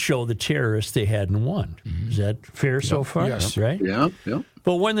to show the terrorists they hadn't won. Is that fair so far? Yes. Right? Yeah, yeah.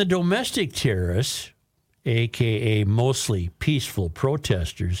 But when the domestic terrorists, a.k.a. mostly peaceful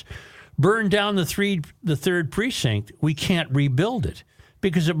protesters, burn down the 3rd precinct, we can't rebuild it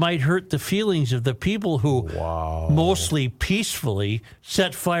because it might hurt the feelings of the people who mostly peacefully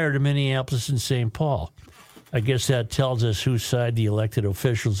set fire to Minneapolis and St. Paul. I guess that tells us whose side the elected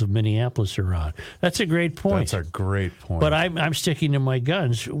officials of Minneapolis are on. That's a great point. That's a great point. But I'm sticking to my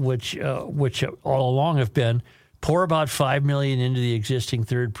guns, which all along have been pour about $5 million into the existing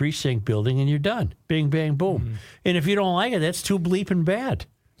 3rd precinct building, and you're done. Bing, bang, boom. And if you don't like it, that's too bleeping bad.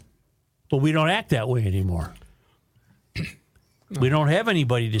 But we don't act that way anymore. We don't have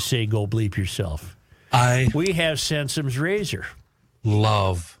anybody to say go bleep yourself. We have Sensim's razor.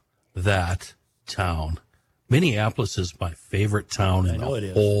 Love that town. Minneapolis is my favorite town in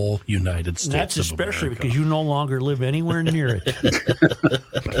the whole United States. And that's of especially America. because you no longer live anywhere near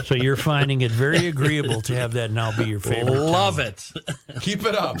it. So you're finding it very agreeable to have that now be your favorite. Love town. it. Keep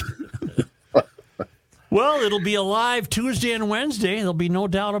it up. Well, it'll be alive Tuesday and Wednesday. There'll be no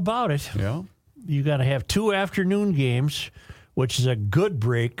doubt about it. Yeah. You got to have 2 afternoon games, which is a good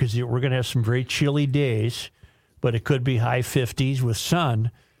break because we're going to have some very chilly days, but it could be high 50s with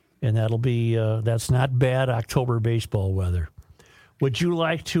sun, and that'll be that's not bad October baseball weather. Would you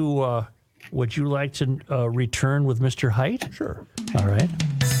like to return with Mr. Height? Sure. All right.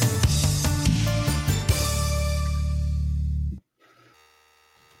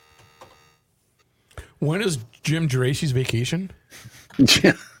 When is Jim Geraci's vacation?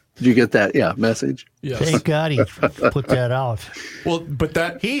 Did you get that? Yeah, message. Yes. Thank God he put that out. Well, but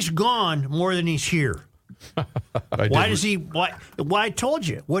that He's gone more than he's here. Why does he? Why I told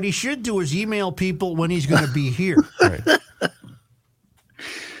you. What he should do is email people when he's going to be here. Right.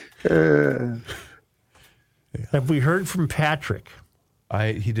 Have we heard from Patrick?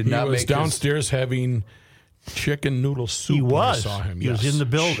 He did He not was make downstairs having chicken noodle soup. He when I was. saw him. He was Yes. in the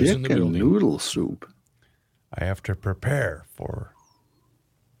building. He was in the Chicken building. noodle soup. I have to prepare for.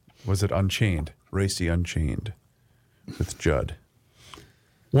 Was it Unchained? Racy Unchained with Judd.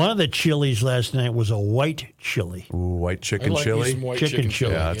 One of the chilies last night was a white chili. Ooh, white I chicken like me chili. some white Chicken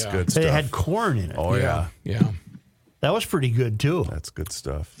chili. Yeah, that's good They stuff. had corn in it. Oh yeah, Yeah. That was pretty good too. that's good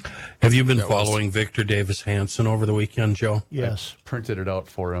stuff. Have you been following Victor Davis Hanson over the weekend, Joe? Yes. Printed it out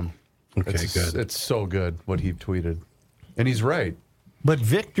for him. Okay, good. It's so good what he tweeted, and he's right. But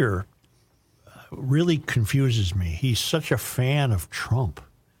Victor really confuses me. He's such a fan of Trump.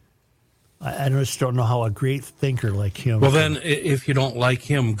 I just don't know how a great thinker like him. Well, then, if you don't like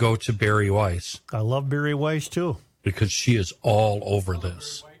him, go to Barry Weiss I love Barry Weiss too. because she is all over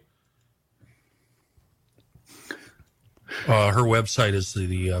this. Her website is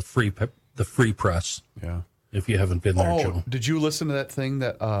the Free Press. Yeah. If you haven't been there, Joe. Did you listen to that thing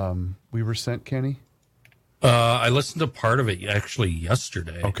that we were sent, Kenny? I listened to part of it actually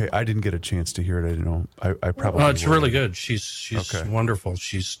yesterday. Okay, I didn't get a chance to hear it. I didn't know. I probably. Oh, it's will. really good. She's Okay. wonderful.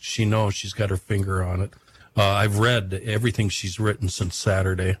 She knows she's got her finger on it. I've read everything she's written since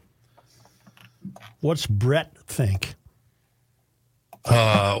Saturday. What's Brett think?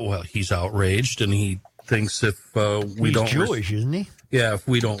 Well, he's outraged, and he thinks if we He's don't, Jewish, isn't he? yeah, if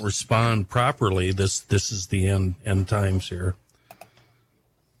we don't respond properly, this is the end times here.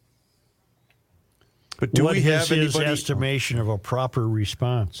 But do what we is have his anybody? estimation of a proper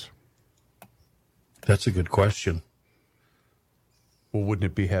response? That's a good question. Well, wouldn't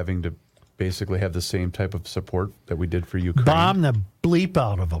it be having to basically have the same type of support that we did for Ukraine? Bomb the bleep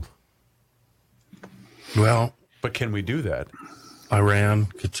out of him. Well, But can we do that? Iran,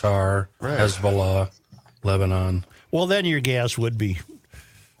 Qatar, Right. Hezbollah, Lebanon. Well, then your gas would be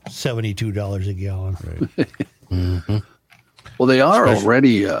 $72 a gallon. Right. Well, they are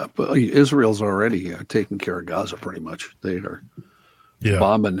already. Israel's already taking care of Gaza pretty much. They are Yeah,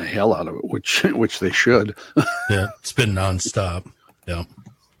 bombing the hell out of it, which they should. yeah, it's been nonstop. Yeah.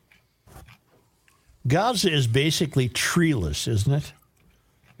 Gaza is basically treeless, isn't it?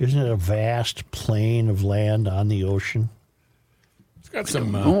 Isn't it a vast plain of land on the ocean? It's got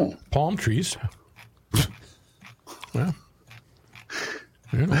some palm trees. Well,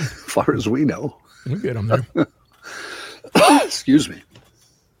 you know, As far as we know. we get them there. Excuse me.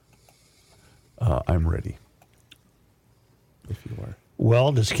 I'm ready. If you are.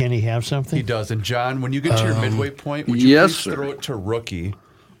 Well, does Kenny have something? He does. And John, when you get to your midway point, would you yes, please sir. throw it to Rookie?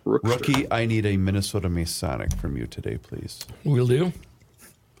 Rookie, I need a Minnesota Masonic from you today, please. We'll do.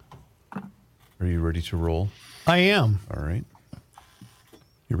 Are you ready to roll? I am. All right.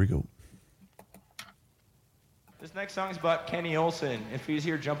 Here we go. This next song is about Kenny Olson. If he's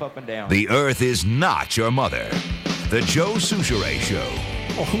here, jump up and down. The earth is not your mother. The Joe Souchere Show.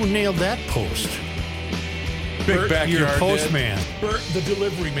 Well, who nailed that post? Big Bert, backyard your dad. postman. Bert, the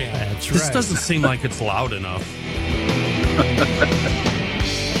delivery man. That's This right. doesn't seem like it's loud enough.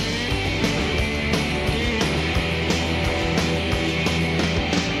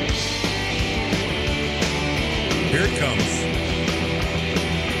 Here it comes.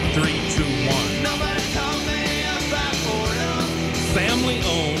 3, 2, 1. Family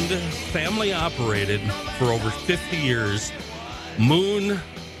owned, family operated for over 50 years. Moon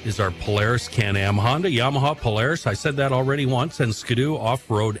is our Polaris Can-Am Honda, Yamaha Polaris. I said that already once. And Skidoo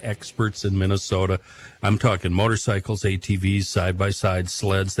off-road experts in Minnesota. I'm talking motorcycles, ATVs, side-by-side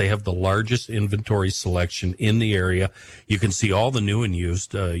sleds. They have the largest inventory selection in the area. You can see all the new and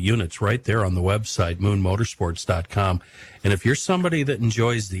used units right there on the website, moonmotorsports.com. And if you're somebody that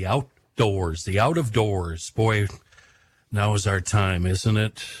enjoys the outdoors, the out-of-doors, boy, now is our time, isn't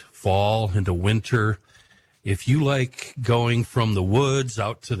it? Fall into winter. If you like going from the woods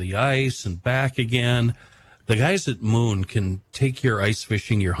out to the ice and back again, the guys at Moon can take your ice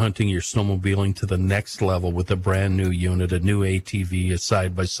fishing, your hunting, your snowmobiling to the next level with a brand new unit, a new ATV, a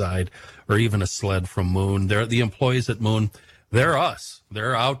side-by-side, or even a sled from Moon. They're the employees at Moon. They're us.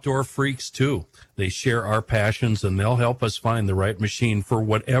 They're outdoor freaks too. They share our passions, and they'll help us find the right machine for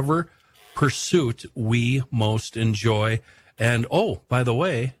whatever pursuit we most enjoy. And, oh, by the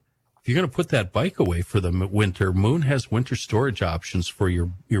way, if you're going to put that bike away for the winter, Moon has winter storage options for your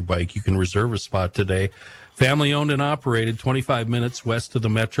bike. You can reserve a spot today. Family owned and operated, 25 minutes west of the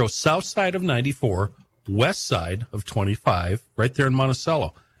metro, south side of 94, west side of 25, right there in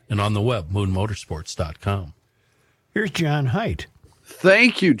Monticello, and on the web, moonmotorsports.com. Here's John Haidt.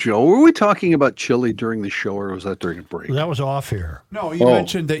 Thank you, Joe. Were we talking about chili during the show, or was that during a break? That was off air. No, you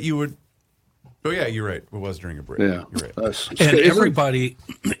mentioned that you would. Oh yeah, you're right. It was during a break. Yeah, you're right. And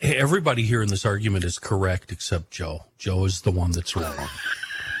everybody here in this argument is correct except Joe. Joe is the one that's wrong.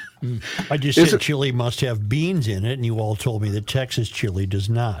 I just said chili must have beans in it, and you all told me that Texas chili does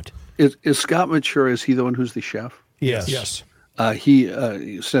not. Is Scott Mature, is he the one who's the chef? Yes. Yes.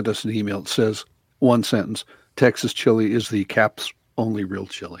 He sent us an email that says, one sentence, Texas chili is the Cap's only real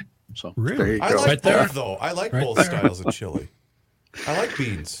chili. So Really? there you go. I like Right there. both, though. I like both styles of chili. I like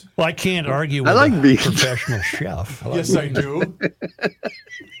beans. Well, I can't argue with I like a beans. professional chef. Yes, I do.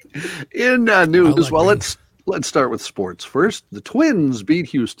 In news, like well, beans. let's start with sports first. The Twins beat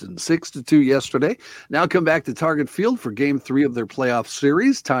Houston 6-2 yesterday. Now come back to Target Field for Game 3 of their playoff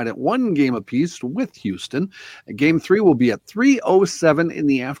series, tied at 1 game apiece with Houston. Game 3 will be at 3:07 in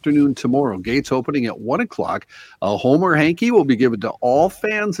the afternoon tomorrow. Gates opening at 1 o'clock. A homer hanky will be given to all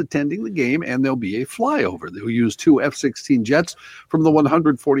fans attending the game, and there'll be a flyover. They'll use 2 F-16 jets from the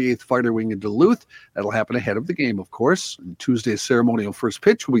 148th Fighter Wing in Duluth. That'll happen ahead of the game, of course. And Tuesday's ceremonial first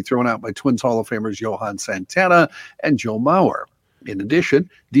pitch will be thrown out by Twins Hall of Famers Johan Santana and Joe Mauer. In addition,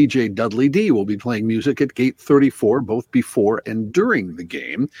 DJ Dudley D will be playing music at Gate 34, both before and during the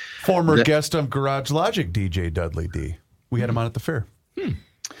game. Former guest of Garage Logic, DJ Dudley D. We had him on at the fair.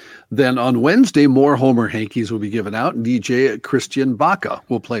 Then on Wednesday, more homer hankies will be given out, and DJ Christian Baca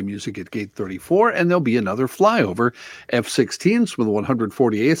will play music at Gate 34, and there'll be another flyover. F-16s from the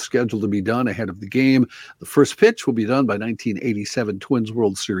 148th scheduled to be done ahead of the game. The first pitch will be done by 1987 Twins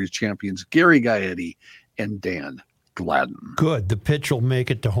World Series champions Gary Gaetti and Dan Gladden. Good. The pitch will make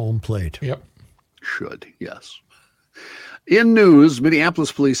it to home plate. Yep. Should, yes. In news,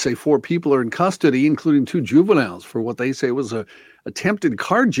 Minneapolis police say 4 people are in custody, including 2 juveniles, for what they say was a attempted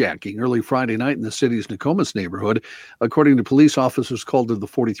carjacking early Friday night in the city's Nokomis neighborhood. According to police officers called to the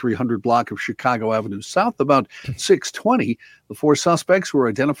 4300 block of Chicago Avenue South about 6:20, the 4 suspects who were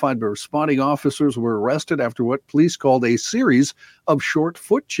identified by responding officers were arrested after what police called a series of short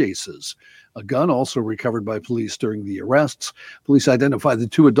foot chases. A gun also recovered by police during the arrests. Police identified the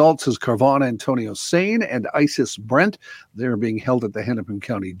 2 adults as Carvon Antonio Sane and Isis Brent. They're being held at the Hennepin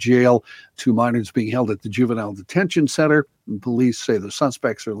County Jail. 2 minors being held at the Juvenile Detention Center. And police say the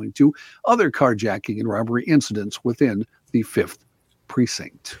suspects are linked to other carjacking and robbery incidents within the 5th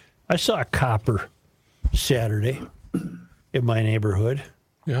precinct. I saw a copper Saturday in my neighborhood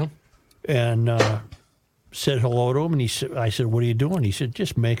Yeah. and said hello to him. And I said, "What are you doing?" He said,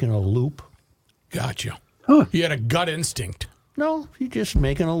 "Just making a loop." Gotcha. Huh. He had a gut instinct. No, he's just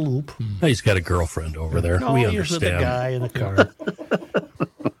making a loop. He's got a girlfriend over there. No, We he was with the understand. guy in the car.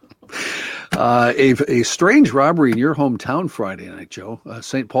 A strange robbery in your hometown Friday night, Joe.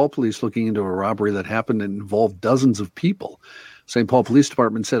 St. Paul police looking into a robbery that happened and involved dozens of people. St. Paul Police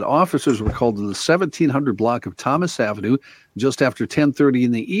Department said officers were called to the 1700 block of Thomas Avenue just after 10:30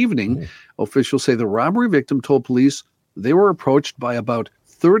 in the evening. Officials say the robbery victim told police they were approached by about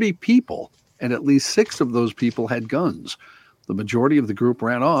 30 people, and at least 6 of those people had guns. The majority of the group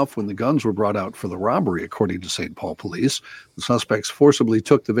ran off when the guns were brought out for the robbery, according to St. Paul Police. The suspects forcibly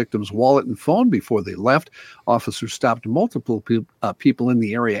took the victim's wallet and phone before they left. Officers stopped multiple people in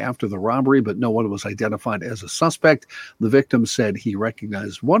the area after the robbery, but no one was identified as a suspect. The victim said he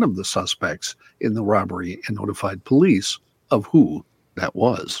recognized one of the suspects in the robbery and notified police of who that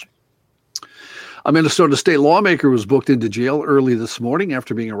was. A Minnesota state lawmaker was booked into jail early this morning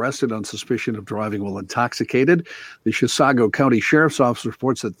after being arrested on suspicion of driving while intoxicated. The Chisago County Sheriff's Office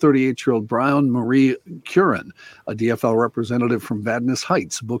reports that 38-year-old Brown Marie Curran, a DFL representative from Vadnais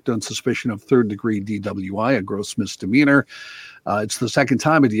Heights, booked on suspicion of third-degree DWI, a gross misdemeanor. It's the second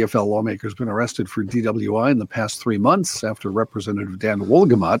time a DFL lawmaker has been arrested for DWI in the past 3 months after Representative Dan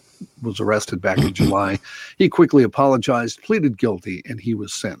Wolgamott was arrested back in July. He quickly apologized, pleaded guilty, and he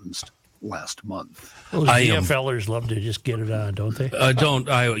was sentenced last month. Those DFLers love to just get it on, don't they?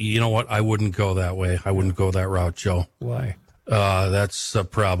 You know what? I wouldn't go that way. I wouldn't go that route, Joe. Why? That's a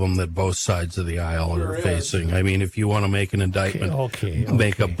problem that both sides of the aisle are facing. I mean, if you want to make an indictment,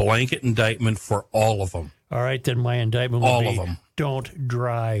 make a blanket indictment for all of them. All right, then my indictment all would be, of them. Don't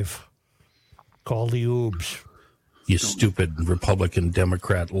drive. Call the oobs. You stupid Republican,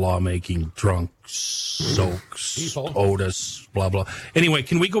 Democrat, lawmaking, drunk, soaks, Otis, blah, blah. Anyway,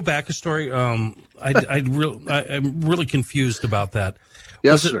 can we go back a story? I'm really confused about that.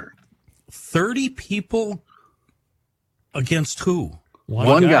 Yes, sir. 30 people against who?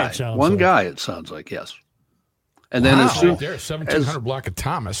 One guy, it sounds like, yes. And then as soon there, 1700 block of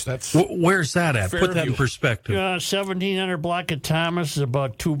Thomas. That's where's that at? Fairview. Put that in perspective. 1700 block of Thomas is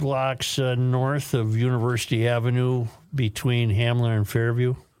about 2 blocks north of University Avenue between Hamlin and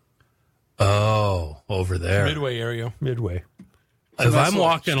Fairview. Oh, over there. Midway area. Midway. If I'm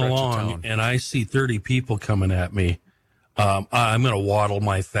walking along and I see 30 people coming at me, I'm going to waddle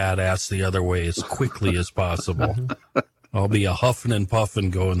my fat ass the other way as quickly as possible. I'll be a huffing and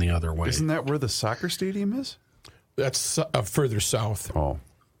puffing going the other way. Isn't that where the soccer stadium is? That's further south. Oh.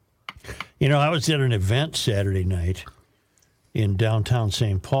 You know, I was at an event Saturday night in downtown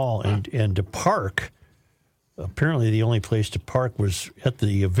St. Paul, and to park, apparently the only place to park was at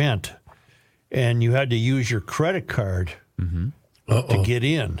the event, and you had to use your credit card to get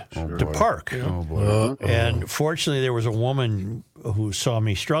in to park. Oh, boy. And fortunately, there was a woman who saw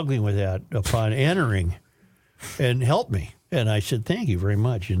me struggling with that upon entering and helped me. And I said, thank you very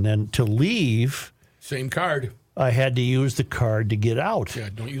much. And then to leave, same card. I had to use the card to get out. Yeah,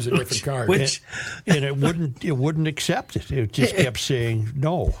 don't use a different card. And it wouldn't accept it. It just kept saying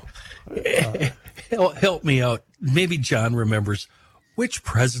no. Help me out. Maybe John remembers. Which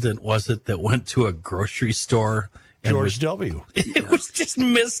president was it that went to a grocery store? George W. It was just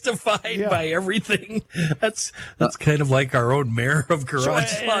mystified by everything. That's kind of like our own mayor of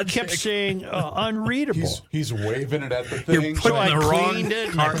Garage Logic. Kept saying unreadable. He's waving it at the thing. So I cleaned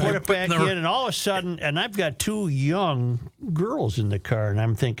it and I put it back in, and all of a sudden, and I've got 2 young girls in the car, and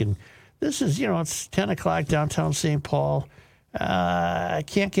I'm thinking, this is, it's 10 o'clock downtown St. Paul. I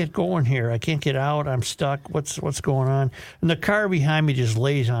can't get going here. I can't get out. I'm stuck. What's going on? And the car behind me just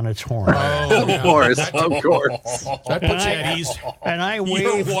lays on its horn. Of course. That puts you at ease. And I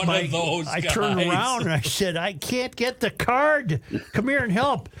waved. I turned around and I said, I can't get the card. Come here and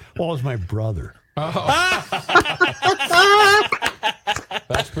help. Well, it was my brother.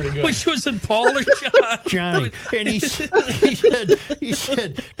 That's pretty good. Which was it, Paul or John? Johnny. And he said,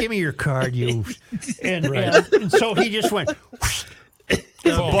 give me your card, you. And so he just went. What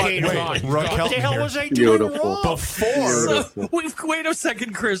the hell was I doing wrong? Wait a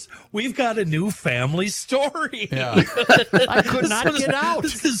second, Chris. We've got a new family story. Yeah. I could not get out.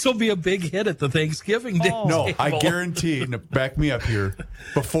 This will be a big hit at the Thanksgiving Day. No, I guarantee, back me up here,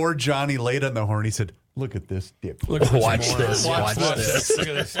 before Johnny laid on the horn, he said, look at this dip. Watch this. Watch this. Look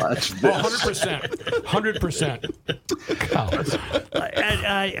at this. 100%.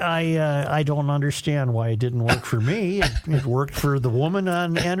 100%. I don't understand why it didn't work for me. It worked for the woman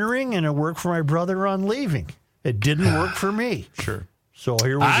on entering, and it worked for my brother on leaving. It didn't work for me. Sure. So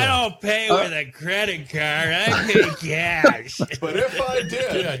here we go. I don't pay with a credit card. I pay cash. But if I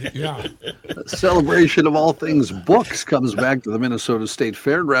did. Yeah. Celebration of all things books comes back to the Minnesota State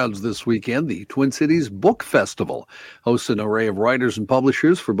Fairgrounds this weekend. The Twin Cities Book Festival hosts an array of writers and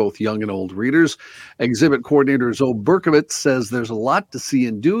publishers for both young and old readers. Exhibit coordinator Zoe Berkovitz says there's a lot to see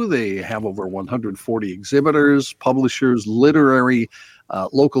and do. They have over 140 exhibitors, publishers, literary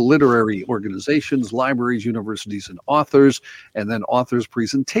local literary organizations, libraries, universities, and authors, and then authors'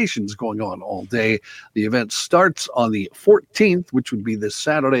 presentations going on all day. The event starts on the 14th, which would be this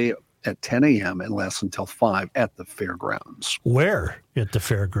Saturday at 10 a.m. and lasts until 5 at the fairgrounds. Where at the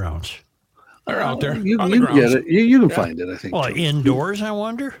fairgrounds? They're out there. You on the can grounds. get it. You can find it, I think. Well, too. indoors, I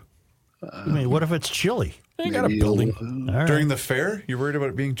wonder? I mean, what if it's chilly? They got a Maybe building. All right. During the fair, you're worried about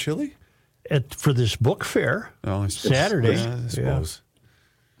it being chilly? For this book fair, Oh, I suppose. Saturday. Yeah, I suppose.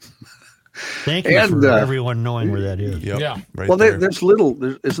 Thank you And, for everyone knowing where that is. Yep, Yeah. right Well, there.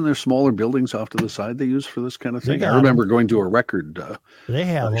 isn't there smaller buildings off to the side they use for this kind of They thing? got I remember going to a record They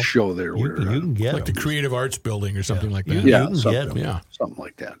have them. show there. You, where, you can get Like the them. Creative Arts Building or something like that. You can something, get them. Yeah. something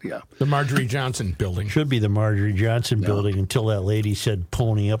like that. Yeah. The Marjorie Johnson Building. Should be the Marjorie Johnson building until that lady said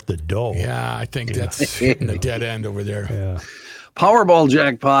pony up the dough. Yeah, I think that's hitting a dead end over there. Yeah. Powerball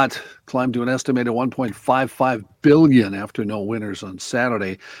jackpot climbed to an estimated 1.55 billion after no winners on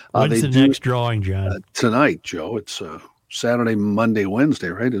Saturday. When's They the do next drawing, John? tonight, Joe. It's Saturday, Monday, Wednesday,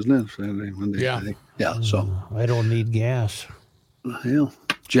 right? Isn't it? Saturday, Monday. Yeah. I think. Yeah. So, I don't need gas. yeah.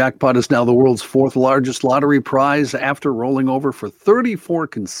 Jackpot is now the world's fourth largest lottery prize after rolling over for 34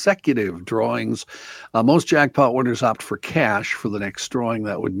 consecutive drawings. Most jackpot winners opt for cash for the next drawing.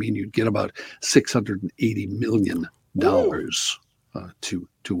 That would mean you'd get about $680 million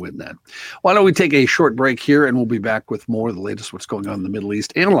to win that. Why don't we take a short break here, and we'll be back with more of the latest what's going on in the Middle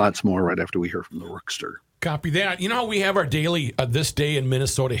East and lots more right after we hear from the Rookster. Copy that. You know how we have our daily This Day in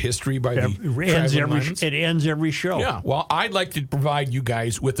Minnesota history by the It ends every show. Yeah, well, I'd like to provide you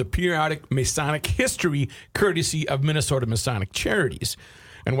guys with a periodic Masonic history courtesy of Minnesota Masonic Charities.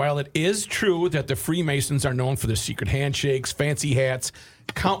 And while it is true that the Freemasons are known for their secret handshakes, fancy hats,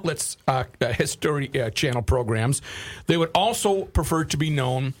 countless history channel programs, they would also prefer to be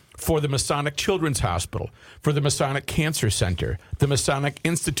known for the Masonic Children's Hospital, for the Masonic Cancer Center, the Masonic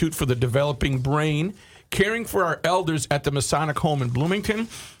Institute for the Developing Brain, caring for our elders at the Masonic Home in Bloomington,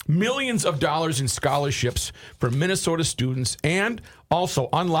 millions of dollars in scholarships for Minnesota students, and also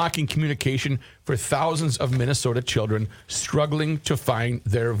unlocking communication for thousands of Minnesota children struggling to find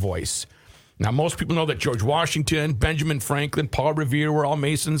their voice. Now, most people know that George Washington, Benjamin Franklin, Paul Revere were all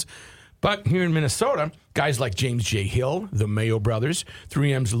Masons. But here in Minnesota, guys like James J. Hill, the Mayo brothers,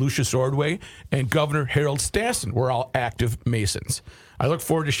 3M's Lucius Ordway, and Governor Harold Stassen were all active Masons. I look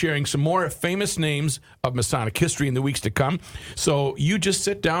forward to sharing some more famous names of Masonic history in the weeks to come. So you just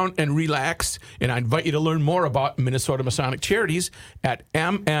sit down and relax, and I invite you to learn more about Minnesota Masonic Charities at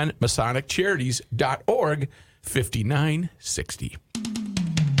mnmasoniccharities.org, 5960.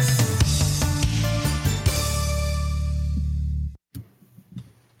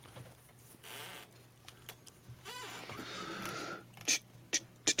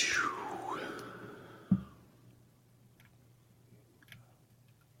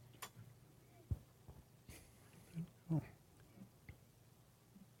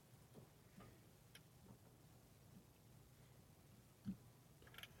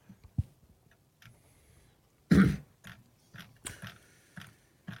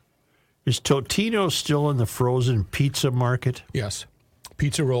 Is Totino still in the frozen pizza market? Yes.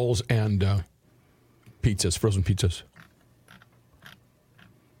 Pizza rolls and pizzas, frozen pizzas.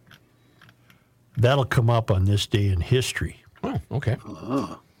 That'll come up on this day in history. Oh, okay.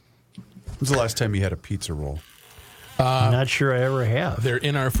 When's the last time you had a pizza roll? I'm not sure I ever have. They're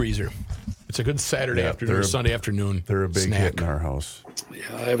in our freezer. It's a good Saturday afternoon or Sunday afternoon. They're a big snack. hit in our house. Yeah,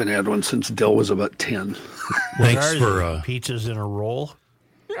 I haven't had one since Dill was about 10. Thanks What for are they, pizzas in a roll?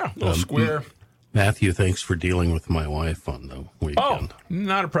 Yeah, a little square. Matthew. Thanks for dealing with my wife on the Oh, weekend.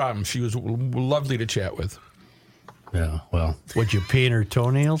 not a problem. She was lovely to chat with. Yeah, well, Would you paint her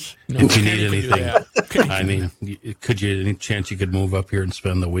toenails? No, if you need Kenny could do anything, that. Kenny I could do mean, could you any chance you could move up here and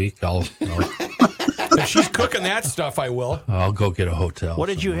spend the week? I'll that. If she's cooking that stuff, I will. I'll go get a hotel. What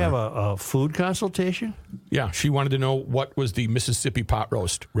did you somewhere. have, a food consultation? Yeah, she wanted to know what was the Mississippi pot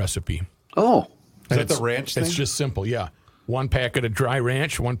roast recipe. Oh, Is that the ranch thing? It's just simple, yeah. 1 packet of dry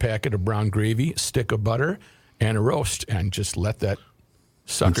ranch, 1 packet of brown gravy, stick of butter, and a roast, and just let that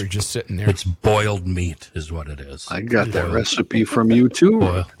sucker just sit in there. It's boiled meat, is what it is. I got that recipe from you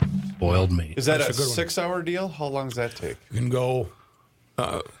too. Boiled meat. Is that That's a a good one. 6-hour deal? How long does that take? You can go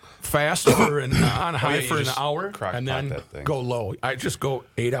fast for on high you for an just hour, crock and pot then that thing. go low. I just go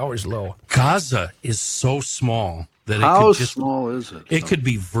 8 hours low. Gaza is so small that it How could just small is it? it could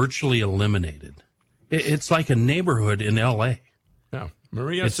be virtually eliminated. It's like a neighborhood in L.A. Yeah,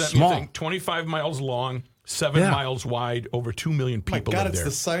 Maria It's sent small. me a thing, 25 miles long, 7 Yeah. miles wide, over 2 million My people God, live it's there.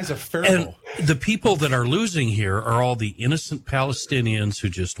 the size of And Faribault. the people that are losing here are all the innocent Palestinians who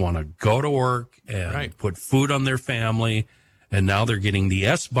just want to go to work and Right. put food on their family and now they're getting the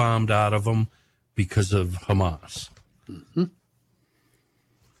S-bombed out of them because of Hamas. Mm-hmm.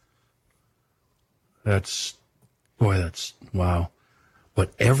 That's wow.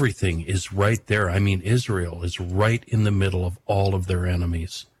 But everything is right there. I mean, Israel is right in the middle of all of their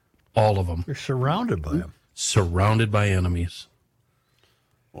enemies. All of them. They're surrounded by them. Surrounded by enemies.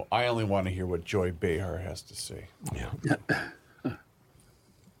 Well, I only want to hear what Joy Behar has to say. Yeah.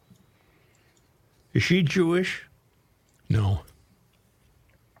 Is she Jewish? No.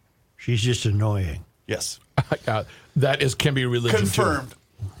 She's just annoying. Yes. That can be religion Confirmed. too.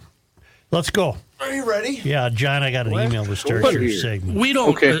 Let's go. Are you ready? Yeah, John, I got an email to start But your here- segment. We don't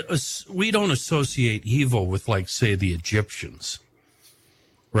Okay. we don't associate evil with, like, say, the Egyptians,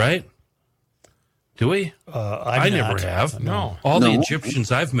 right? Do we? I never have. No. All the No.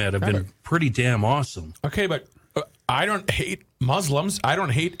 Egyptians I've met have been pretty damn awesome. Okay, but I don't hate Muslims. I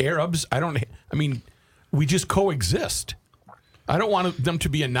don't hate Arabs. I mean, we just coexist. I don't want them to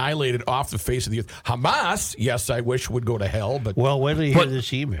be annihilated off the face of the earth. Hamas, yes, I wish would go to hell, but Well, wait till you hear But-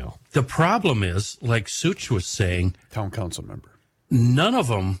 this email. The problem is, like Such was saying, Town council member. none of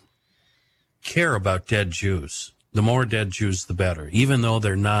them care about dead Jews. The more dead Jews, the better. Even though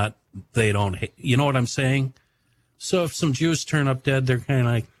they don't, you know what I'm saying? So if some Jews turn up dead, they're kind of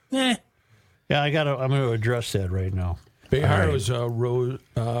like, eh. Yeah, I'm going to address that right now. Behar was a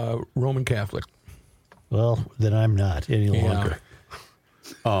Roman Catholic. Well, then I'm not any longer.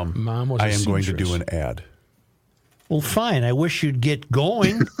 Mom was a I am going to seamstress. do an ad. Well, fine. I wish you'd get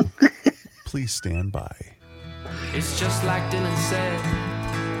going. Please stand by. It's just like Dylan said.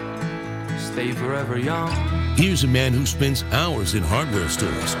 Stay forever young. Here's a man who spends hours in hardware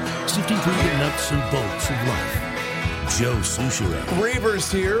stores, sifting through the nuts and bolts of life. Joe Soucheray.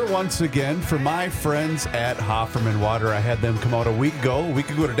 Reavers here once again for my friends at Hofferman Water. I had them come out a week ago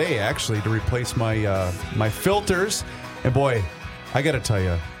today, actually, to replace my filters. And boy, I got to tell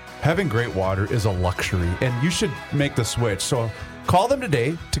you, having great water is a luxury, and you should make the switch. So call them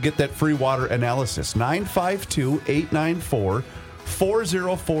today to get that free water analysis.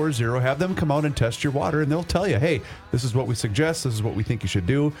 952-894-4040. Have them come out and test your water, and they'll tell you, hey, this is what we suggest. This is what we think you should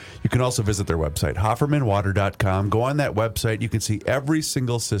do. You can also visit their website, HoffermanWater.com. Go on that website. You can see every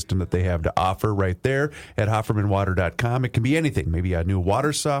single system that they have to offer right there at HoffermanWater.com. It can be anything, maybe a new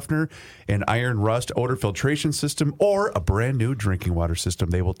water softener, an iron rust odor filtration system, or a brand new drinking water system.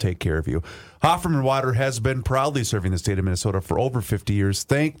 They will take care of you. Hofferman Water has been proudly serving the state of Minnesota for over 50 years.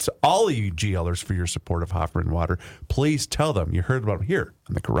 Thanks all of you GLers for your support of Hofferman Water. Please tell them you heard about them here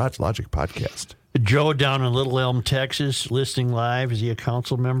on the Garage Logic podcast. Joe down in Little Elm, Texas, listening live. Is he a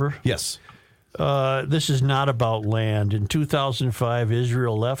council member? Yes. This is not about land. In 2005,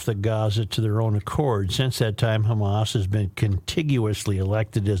 Israel left the Gaza to their own accord. Since that time, Hamas has been contiguously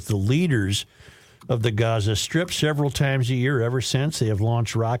elected as the leaders of the Gaza Strip several times a year ever since. They have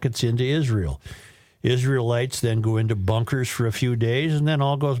launched rockets into Israel. Israelites then go into bunkers for a few days, and then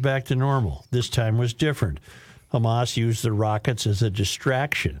all goes back to normal. This time was different. Hamas used the rockets as a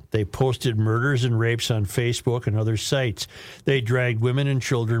distraction. They posted murders and rapes on Facebook and other sites. They dragged women and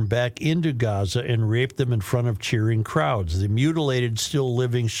children back into Gaza and raped them in front of cheering crowds. They mutilated still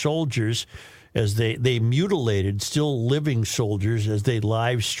living soldiers as they mutilated still living soldiers as they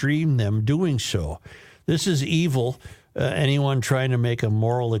live streamed them doing so. This is evil. Anyone trying to make a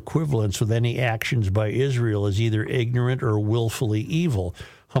moral equivalence with any actions by Israel is either ignorant or willfully evil.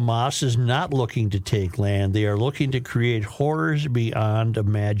 Hamas is not looking to take land. They are looking to create horrors beyond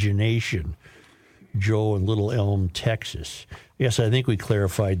imagination. Joe in Little Elm, Texas. Yes, I think we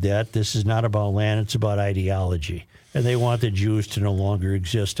clarified that. This is not about land. It's about ideology. And they want the Jews to no longer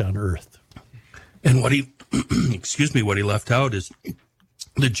exist on earth. And what he, what he left out is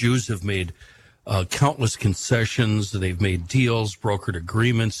the Jews have made countless concessions. They've made deals, brokered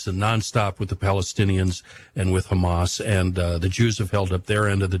agreements, and nonstop with the Palestinians and with Hamas. And the Jews have held up their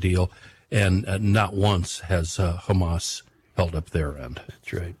end of the deal, and not once has Hamas held up their end.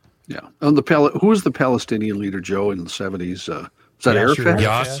 That's right. Yeah. On who was the Palestinian leader, Joe, in the 70s? Is that Arafat?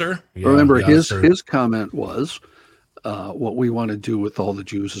 Yasser? Yeah, Remember, Yasser. his comment was, what we want to do with all the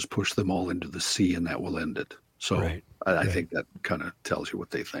Jews is push them all into the sea, and that will end it. So Right. I think that kind of tells you what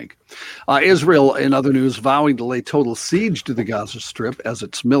they think. Israel, in other news, vowing to lay total siege to the Gaza Strip as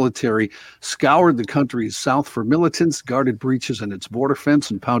its military scoured the country's south for militants, guarded breaches in its border fence,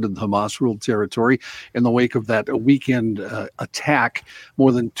 and pounded the Hamas-ruled territory in the wake of that weekend attack.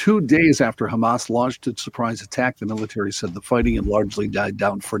 More than 2 days after Hamas launched its surprise attack, the military said the fighting had largely died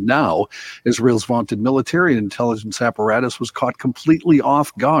down for now. Israel's vaunted military and intelligence apparatus was caught completely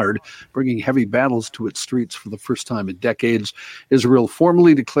off guard, bringing heavy battles to its streets for the first time in decades. Israel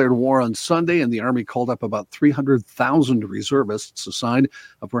formally declared war on Sunday, and the army called up about 300,000 reservists, a sign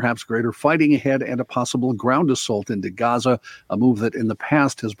of perhaps greater fighting ahead and a possible ground assault into Gaza, a move that in the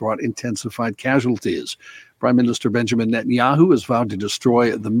past has brought intensified casualties. Prime Minister Benjamin Netanyahu has vowed to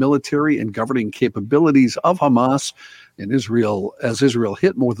destroy the military and governing capabilities of Hamas in Israel, as Israel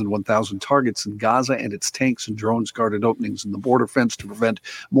hit more than 1,000 targets in Gaza, and its tanks and drones guarded openings in the border fence to prevent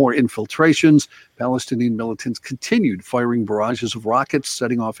more infiltrations. Palestinian militants continued firing barrages of rockets,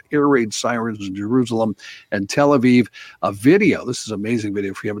 setting off air raid sirens in Jerusalem and Tel Aviv. A video, this is an amazing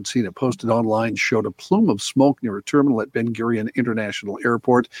video if you haven't seen it, posted online, showed a plume of smoke near a terminal at Ben Gurion International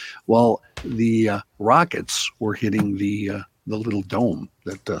Airport while the rockets were hitting the little dome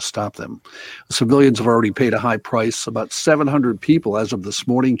that stopped them. Civilians have already paid a high price. About 700 people as of this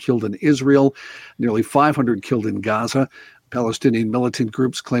morning killed in Israel, nearly 500 killed in Gaza. Palestinian militant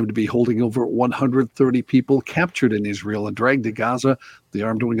groups claim to be holding over 130 people captured in Israel and dragged to Gaza. The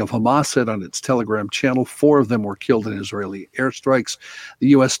armed wing of Hamas said on its Telegram channel 4 of them were killed in Israeli airstrikes. The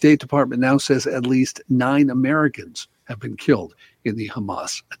U.S. State Department now says at least 9 Americans have been killed in the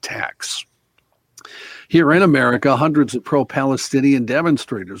Hamas attacks. Here in America, hundreds of pro-Palestinian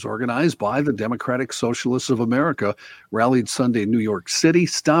demonstrators organized by the Democratic Socialists of America rallied Sunday in New York City,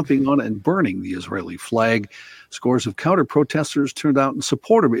 stomping on and burning the Israeli flag. Scores of counter-protesters turned out in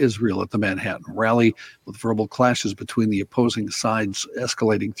support of Israel at the Manhattan rally, with verbal clashes between the opposing sides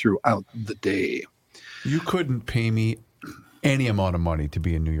escalating throughout the day. You couldn't pay me any amount of money to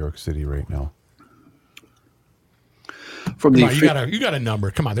be in New York City right now. Come on, you got a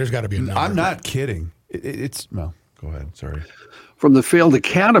number. Come on, there's got to be a number. I'm not kidding. Well, go ahead. Sorry. From the failed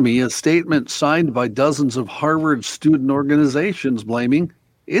academy, a statement signed by dozens of Harvard student organizations blaming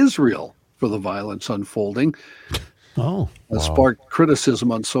Israel for the violence unfolding. Sparked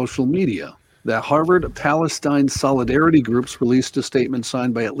criticism on social media. The Harvard Palestine Solidarity Groups released a statement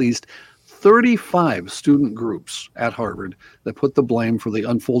signed by at least 35 student groups at Harvard that put the blame for the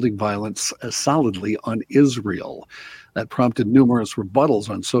unfolding violence solidly on Israel. That prompted numerous rebuttals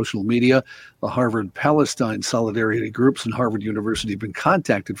on social media. The Harvard Palestine Solidarity Groups and Harvard University have been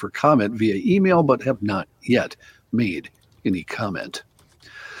contacted for comment via email, but have not yet made any comment.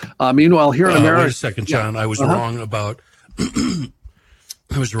 Meanwhile, here in America... Wait a second, John. I was wrong about...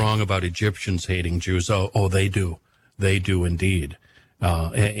 I was wrong about Egyptians hating Jews. Oh, they do. They do indeed.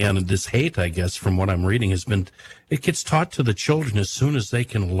 And this hate, I guess, from what I'm reading, it gets taught to the children as soon as they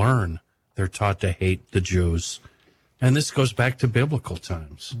can learn. They're taught to hate the Jews. And this goes back to biblical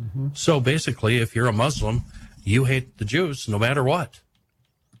times. Mm-hmm. So basically, if you're a Muslim, you hate the Jews no matter what.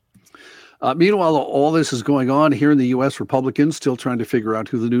 Meanwhile, all this is going on here in the U.S. Republicans still trying to figure out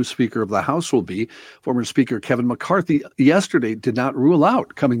who the new Speaker of the House will be. Former Speaker Kevin McCarthy yesterday did not rule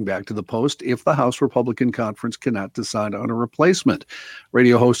out coming back to the post if the House Republican Conference cannot decide on a replacement.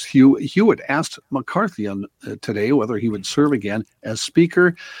 Radio host Hugh Hewitt asked McCarthy today whether he would serve again as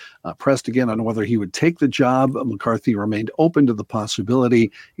Speaker. Pressed again on whether he would take the job, McCarthy remained open to the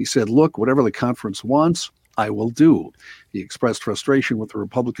possibility. He said, look, whatever the conference wants, I will do. He expressed frustration with the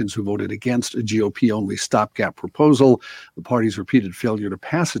Republicans who voted against a GOP-only stopgap proposal. The party's repeated failure to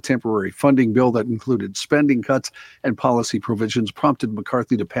pass a temporary funding bill that included spending cuts and policy provisions prompted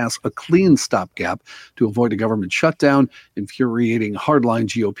McCarthy to pass a clean stopgap to avoid a government shutdown, infuriating hardline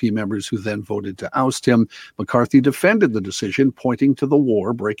GOP members who then voted to oust him. McCarthy defended the decision, pointing to the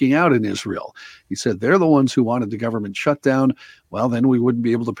war breaking out in Israel. He said, they're the ones who wanted the government shutdown. Well, then we wouldn't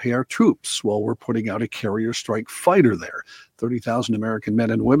be able to pay our troops while we're putting out a carrier strike fighter there. 30,000 American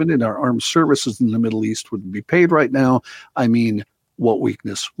men and women in our armed services in the Middle East wouldn't be paid right now. I mean, what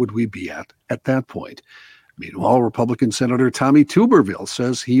weakness would we be at that point? Meanwhile, Republican Senator Tommy Tuberville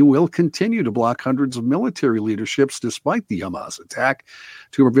says he will continue to block hundreds of military leaderships despite the Hamas attack.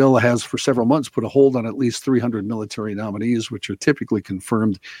 Tuberville has for several months put a hold on at least 300 military nominees, which are typically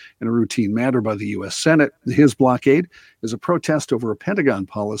confirmed in a routine manner by the U.S. Senate. His blockade is a protest over a Pentagon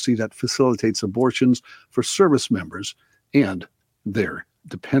policy that facilitates abortions for service members and their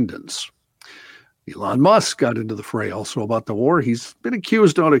dependents. Elon Musk got into the fray also about the war. He's been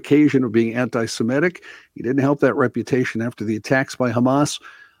accused on occasion of being anti-Semitic. He didn't help that reputation after the attacks by Hamas.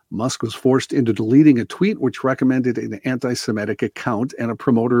 Musk was forced into deleting a tweet which recommended an anti-Semitic account and a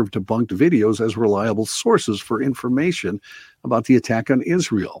promoter of debunked videos as reliable sources for information about the attack on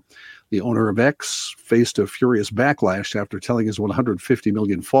Israel. The owner of X faced a furious backlash after telling his 150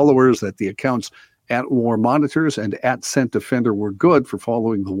 million followers that the accounts @War Monitors and @ScentDefender were good for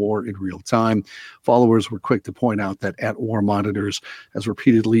following the war in real time. Followers were quick to point out that @War Monitors has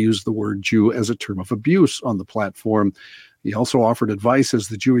repeatedly used the word Jew as a term of abuse on the platform. He also offered advice as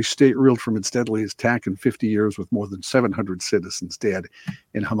the Jewish state reeled from its deadliest attack in 50 years with more than 700 citizens dead,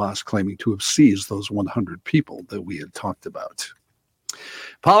 and Hamas claiming to have seized those 100 people that we had talked about.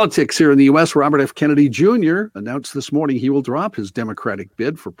 Politics here in the U.S., Robert F. Kennedy Jr. announced this morning he will drop his Democratic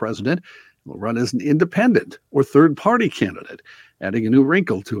bid for president and will run as an independent or third-party candidate, adding a new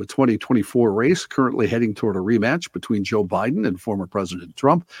wrinkle to a 2024 race currently heading toward a rematch between Joe Biden and former President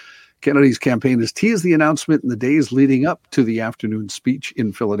Trump. Kennedy's campaign has teased the announcement in the days leading up to the afternoon speech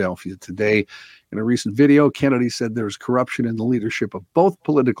in Philadelphia today. In a recent video, Kennedy said there's corruption in the leadership of both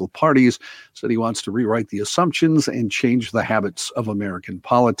political parties, said he wants to rewrite the assumptions and change the habits of American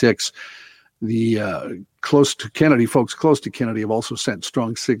politics. The folks close to Kennedy have also sent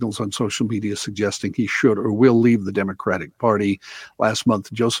strong signals on social media suggesting he should or will leave the Democratic Party. Last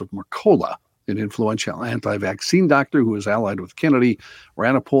month, Joseph Mercola, an influential anti-vaccine doctor who is allied with Kennedy,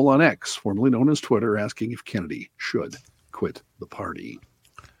 ran a poll on X, formerly known as Twitter, asking if Kennedy should quit the party.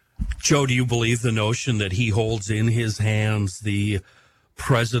 Joe, do you believe the notion that he holds in his hands the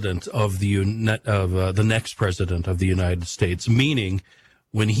president of the next president of the United States, meaning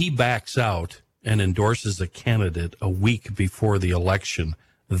when he backs out and endorses a candidate a week before the election,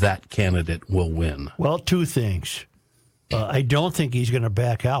 that candidate will win? Well, two things. I don't think he's going to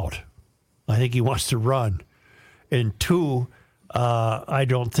back out. I think he wants to run. And two, I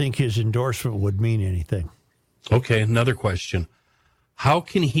don't think his endorsement would mean anything. Okay, another question. How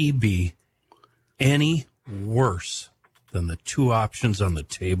can he be any worse than the two options on the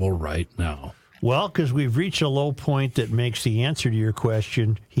table right now? Well, because we've reached a low point that makes the answer to your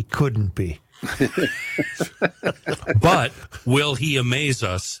question, he couldn't be. But will he amaze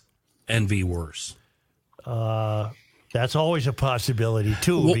us and be worse? That's always a possibility,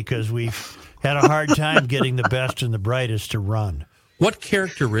 too, because we've had a hard time getting the best and the brightest to run. What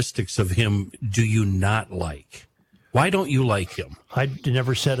characteristics of him do you not like? Why don't you like him? I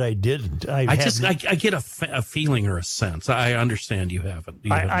never said I didn't. I get a feeling or a sense. I understand you haven't.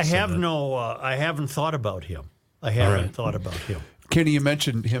 I haven't thought about him. I haven't thought about him. Kenny, you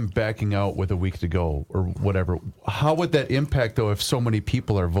mentioned him backing out with a week to go or whatever. How would that impact, though, if so many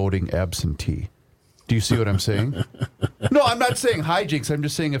people are voting absentee? Do you see what I'm saying? No, I'm not saying hijinks. I'm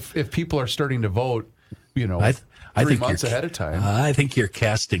just saying if people are starting to vote, I 3 months ahead of time. I think you're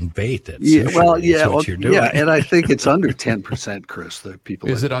casting bait. What you're doing. Yeah, and I think it's under 10%, Chris. The people.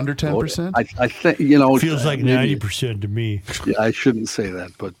 Is it under 10%? I think feels like 90% to me. Yeah, I shouldn't say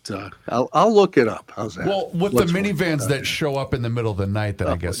that, but I'll look it up. How's that? Well, with the minivans that show up in the middle of the night, then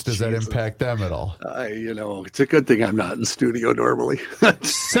I guess does that impact them at all? It's a good thing I'm not in studio normally.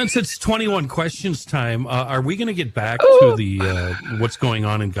 Since it's 21 questions time, are we going to get back to the what's going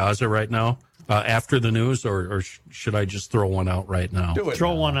on in Gaza right now? After the news, or should I just throw one out right now?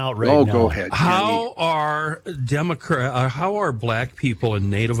 Throw one out right now. Go ahead. How are how are Black people and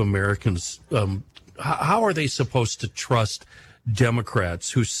Native Americans? How are they supposed to trust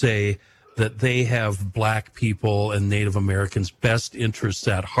Democrats who say that they have Black people and Native Americans' best interests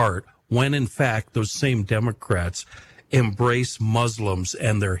at heart, when in fact those same Democrats embrace Muslims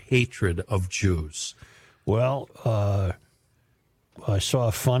and their hatred of Jews? Well, I saw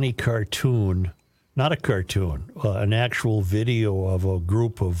a funny cartoon, not a cartoon, an actual video of a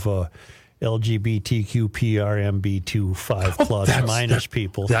group of LGBTQPRMB25 minus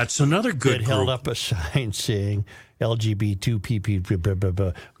people. That's another good that held up a sign saying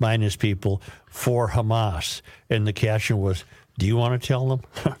LGBTQP minus people for Hamas. And the caption was, "Do you want to tell them?"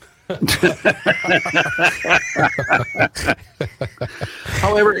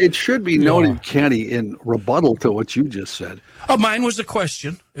 However, it should be noted, Kenny, in rebuttal to what you just said. Oh, mine was a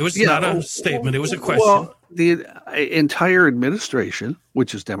question. It was not a statement. It was a question. Well, the entire administration,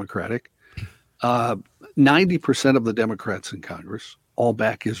 which is Democratic, 90% of the Democrats in Congress all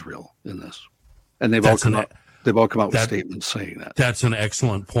back Israel in this, and they've all come out with statements saying that. That's an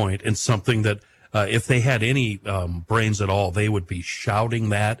excellent point, and something that if they had any brains at all, they would be shouting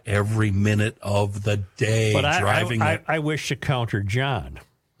that every minute of the day. But I wish to counter John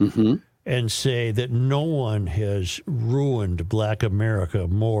and say that no one has ruined Black America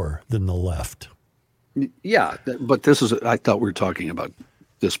more than the left. Yeah, but this is, I thought we were talking about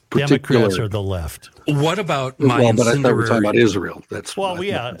this particular. Democrats are the left. What about my but I thought we were talking about Israel. I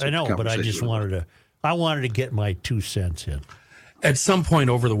know, but I just wanted to get my 2 cents in. At some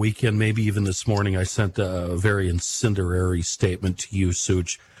point over the weekend, maybe even this morning, I sent a very incendiary statement to you,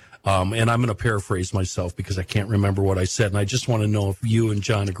 Such. And I'm going to paraphrase myself because I can't remember what I said. And I just want to know if you and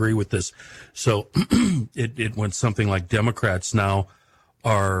John agree with this. So it went something like Democrats now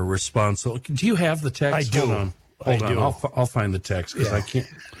are responsible. Do you have the text? I do. Hold on. I'll find the text because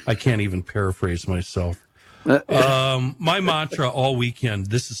I can't even paraphrase myself. My mantra all weekend,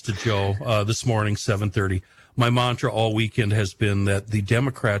 this is to Joe, this morning, 7:30. My mantra all weekend has been that the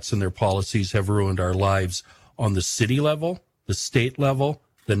Democrats and their policies have ruined our lives on the city level, the state level,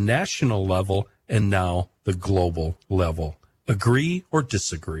 the national level, and now the global level. Agree or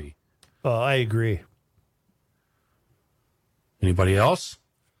disagree? I agree. Anybody else?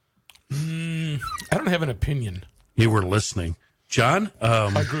 I don't have an opinion. You were listening. John?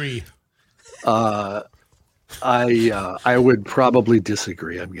 Agree. I would probably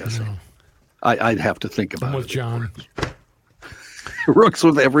disagree, I'm guessing. I'd have to think about I'm it. with John. Rook's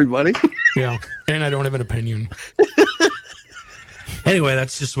with everybody. Yeah, and I don't have an opinion. Anyway,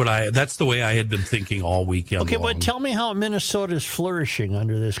 that's the way I had been thinking all weekend Okay, long. but tell me how Minnesota is flourishing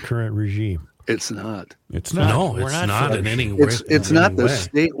under this current regime. It's not. It's not. No, We're it's not not in any way. It's in not any the way.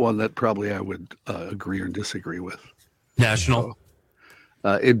 state one that probably I would agree or disagree with. National.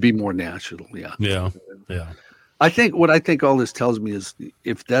 It'd be more national, yeah. Yeah. I think all this tells me is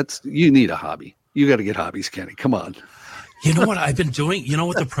if you need a hobby. You got to get hobbies, Kenny. Come on. You know what I've been doing? You know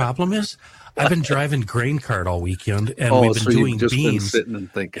what the problem is? I've been driving grain cart all weekend, and we've been doing you've just beans. been sitting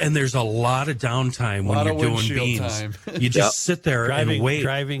and thinking. And there's a lot of downtime when you're doing beans. You just sit there and wait.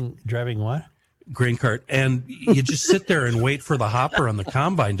 Driving what? Grain cart, and you just sit there and wait for the hopper on the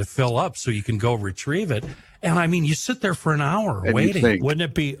combine to fill up so you can go retrieve it. And I mean, you sit there for an hour And waiting. Wouldn't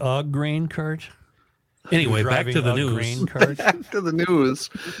it be a grain cart? Anyway, back to the news. Grain cart? Back to the news.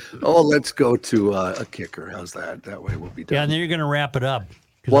 Oh, let's go to a kicker. How's that? That way we'll be done. Yeah, and then you're going to wrap it up.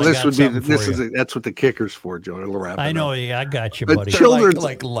 'cause Well, I this got would be something for you. that's what the kicker's for, Joe. It'll wrap it I know. up. Yeah, I got you, But buddy. children's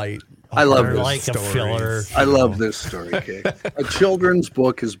like light. I love They're this like a stories. filler. I love this story, okay? A children's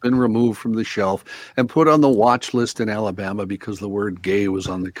book has been removed from the shelf and put on the watch list in Alabama because the word gay was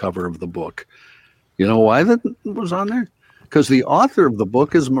on the cover of the book. You know why that was on there? Because the author of the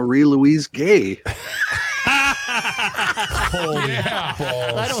book is Marie Louise Gay.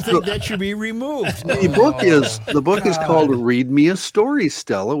 I don't think that should be removed. The book is called Read Me a Story,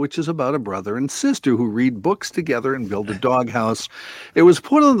 Stella, which is about a brother and sister who read books together and build a doghouse. It was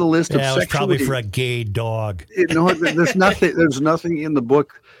put on the list of Yeah, it was sexually... probably for a gay dog. There's nothing in the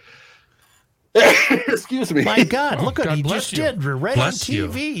book. Excuse me. My God, look what God he bless just you. did. We're right Bless on you.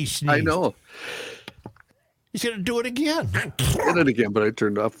 TV. He sneezed. I know. He's going to do it again. Did it again, but I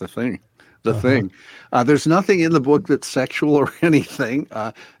turned off the thing. There's nothing in the book that's sexual or anything.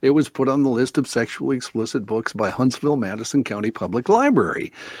 It was put on the list of sexually explicit books by Huntsville Madison County Public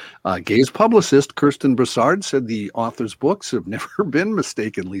Library. Gay's publicist, Kirsten Broussard, said the author's books have never been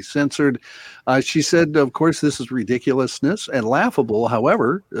mistakenly censored. She said, of course, this is ridiculousness and laughable.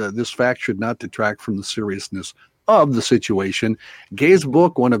 However, this fact should not detract from the seriousness of the situation. Gay's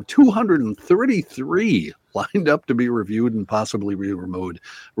book, one of 233 lined up to be reviewed and possibly be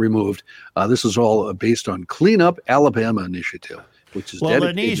removed. This is all based on Clean Up Alabama initiative, which is Well, then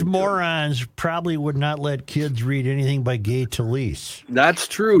dedicated these to- morons probably would not let kids read anything by Gay Talese, That's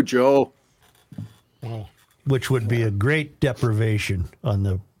true, Joe. which would be a great deprivation on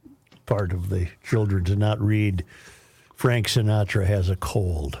the part of the children to not read Frank Sinatra Has a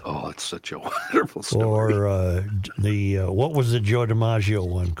Cold. Oh, it's such a wonderful story. Or what was the Joe DiMaggio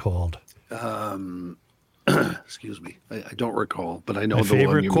one called? Excuse me, I don't recall, but I know My the one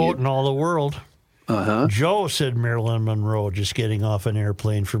favorite you quote mean. in all the world. Joe, said Marilyn Monroe, just getting off an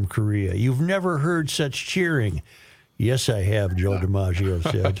airplane from Korea. You've never heard such cheering. Yes, I have, Joe DiMaggio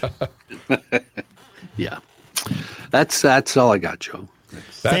said. Yeah, that's all I got, Joe.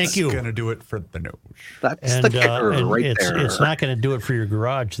 Thank you. That's going to do it for the news. That's the kicker right there. It's not going to do it for your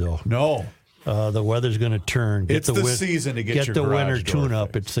garage, though. No. The weather's going to turn. It's the season to get your the garage winter door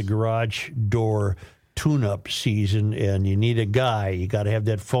tune-up. fixed. It's the garage door tune-up season, and you need a guy. You got to have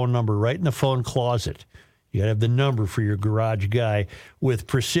that phone number right in the phone closet. You got to have the number for your garage guy. With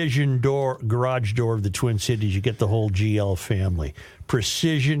Precision Garage Door of the Twin Cities, you get the whole GL family.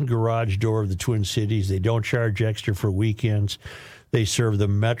 Precision Garage Door of the Twin Cities. They don't charge extra for weekends. They serve the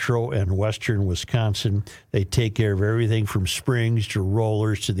metro and western Wisconsin. They take care of everything from springs to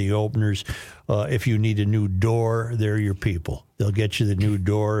rollers to the openers. If you need a new door, they're your people. They'll get you the new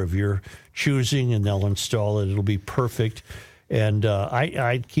door of your choosing, and they'll install it. It'll be perfect. And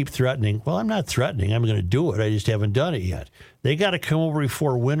I keep threatening. Well, I'm not threatening. I'm going to do it. I just haven't done it yet. They got to come over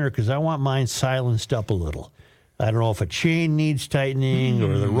before winter because I want mine silenced up a little. I don't know if a chain needs tightening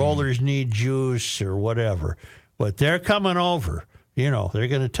or the rollers need juice or whatever. But they're coming over. You know, they're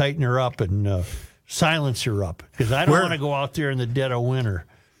going to tighten her up and silence her up because I don't want to go out there in the dead of winter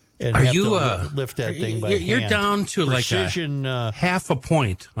and Are have you to lift that thing by you're hand. down to Precision, like half a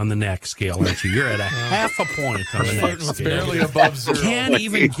point on the neck scale, aren't you? You're at a half a point on the neck scale. Barely above 0. Can't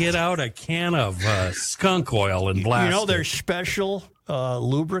even get out a can of skunk oil and blast. You know, it. there's special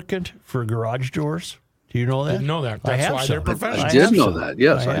lubricant for garage doors. Do you know that? Didn't know that. I That's have why some. they're professional. I did have know some. that.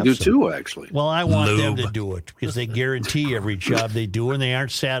 Yes, I have do some. too, actually. Well, I want them Lube. to do it because they guarantee every job they do, and they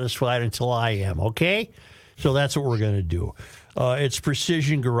aren't satisfied until I am, okay? So that's what we're going to do. It's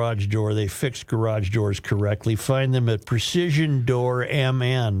Precision Garage Door. They fix garage doors correctly. Find them at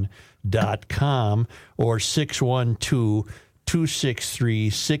precisiondoormn.com or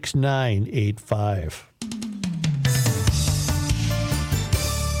 612-263-6985.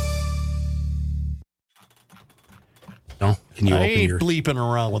 No, can you I open ain't your bleeping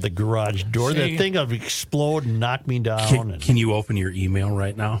around with a garage door. That thing will explode and knock me down. can you open your email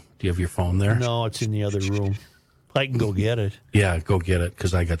right now? Do you have your phone there? No, it's in the other room. I can go get it. Yeah, go get it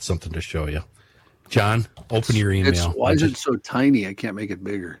because I got something to show you. John, open your email. Why is it so tiny? I can't make it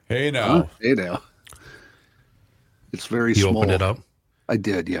bigger. Hey now. Huh? Hey now. It's very You small. opened it up, I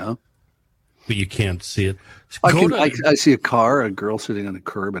did, yeah. but you can't see it. I Go see a car, a girl sitting on a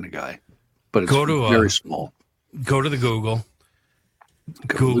curb, and a guy, but it's very small. Go to the Google.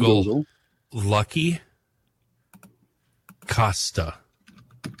 Go to the Google. Lucky Costa.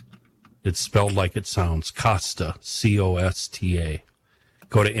 It's spelled like it sounds. Costa. Costa.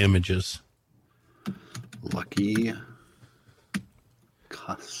 Go to images. Lucky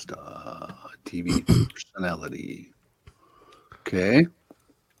Costa TV personality. Okay.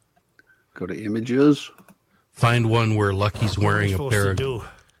 Go to images. Find one where Lucky's wearing a pair of. Go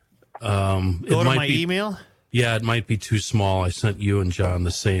it to might my be, email. Yeah, it might be too small. I sent you and John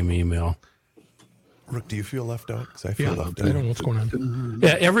the same email. Rick, do you feel left out? Because I feel left I out. don't know what's going on.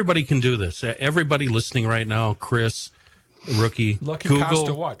 Yeah, everybody can do this. Everybody listening right now, Chris, Rookie, Lucky Google,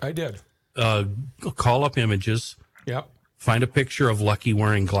 Costa what? I did. Call up images, Yep. find a picture of Lucky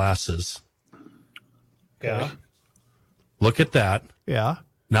wearing glasses. Yeah. Look at that. Yeah.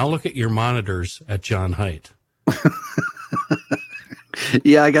 Now look at your monitors at John Height.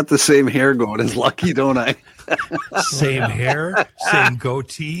 Yeah, I got the same hair going as Lucky, don't I? Same hair, same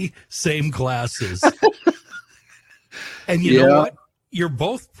goatee, same glasses. And you know what? You're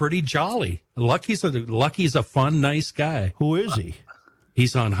both pretty jolly. Lucky's a fun, nice guy. Who is he?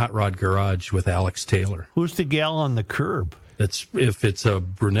 He's on Hot Rod Garage with Alex Taylor. Who's the gal on the curb? If it's a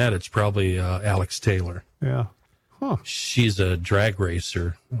brunette, it's probably Alex Taylor. Yeah. Huh. She's a drag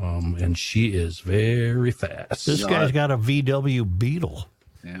racer, and she is very fast. This guy's got a VW Beetle.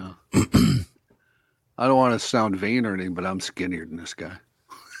 Yeah. I don't want to sound vain or anything, but I'm skinnier than this guy.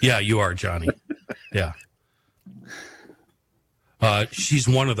 Yeah, you are, Johnny. Yeah. She's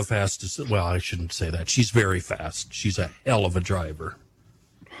one of the fastest. Well, I shouldn't say that. She's very fast. She's a hell of a driver.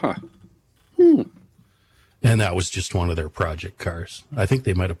 Huh. And that was just one of their project cars. I think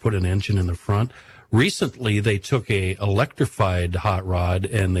they might have put an engine in the front. Recently, they took a electrified hot rod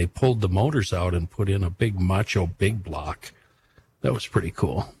and they pulled the motors out and put in a big macho big block. That was pretty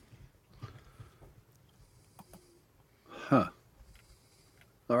cool. Huh.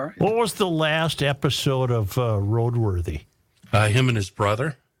 All right. What was the last episode of Roadworthy? Him and his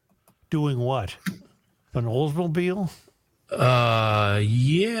brother. Doing what? An Oldsmobile? Yeah.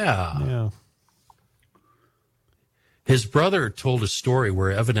 Yeah. His brother told a story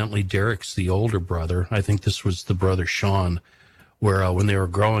where evidently Derek's the older brother. I think this was the brother Sean, where when they were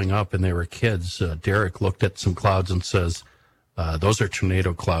growing up and they were kids, Derek looked at some clouds and says, those are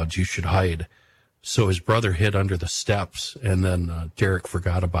tornado clouds. You should hide. So his brother hid under the steps, and then Derek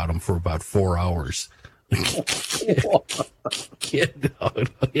forgot about him for about 4 hours. Kid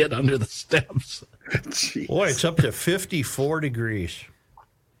hid under the steps. Jeez. Boy, it's up to 54 degrees.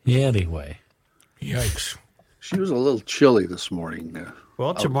 Anyway. Yikes. She was a little chilly this morning.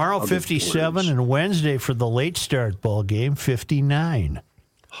 Well, tomorrow out of 57 doors. and Wednesday for the late start ball game 59.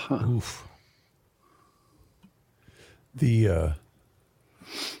 Huh. Oof. The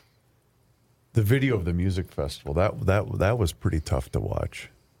video of the music festival that was pretty tough to watch.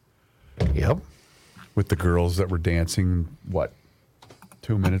 Yep. With the girls that were dancing,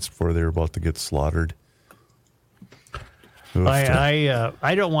 2 minutes before they were about to get slaughtered. Oof.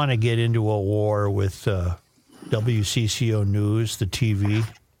 I don't want to get into a war with WCCO News, the TV,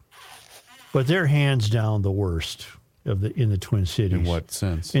 but they're hands down the worst in the Twin Cities. In what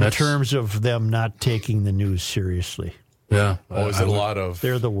sense? In terms of them not taking the news seriously. Yeah. Is it a lot of...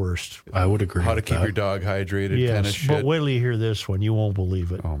 They're the worst. I would agree How to with keep that. your dog hydrated kind of Yes, shit. but wait till you hear this one. You won't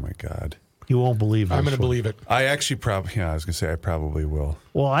believe it. Oh, my God. You won't believe it. I'm going to believe it. I actually probably... Yeah, I was going to say I probably will.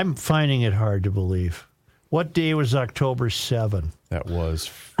 Well, I'm finding it hard to believe. What day was October 7? That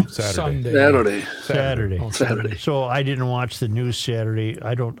was Sunday. Saturday. Saturday. Saturday. So I didn't watch the news Saturday.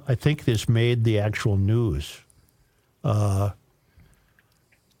 I think this made the actual news. By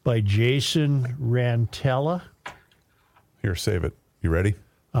Jason Rantella. Here, save it. You ready?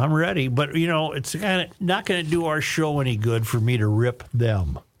 I'm ready, but it's kind of not going to do our show any good for me to rip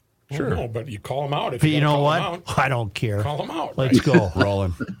them. Sure. No, but you call them out if But you you know call what? them out. I don't care. Call them out. Let's go.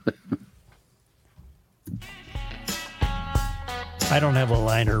 Rolling. I don't have a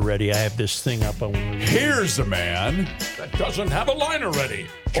liner ready. I have this thing up. Here's a man That doesn't have a liner ready.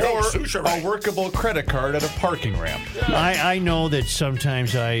 or a workable credit card at a parking ramp. I know that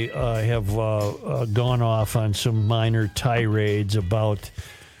sometimes I have gone off on some minor tirades about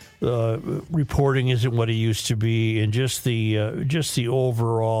reporting isn't what it used to be, and just the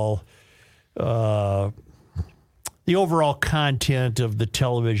overall content of the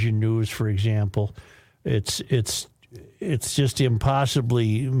television news, for example. It's just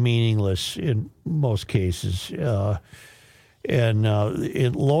impossibly meaningless in most cases.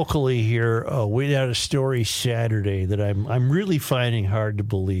 Locally here, we had a story Saturday that I'm really finding hard to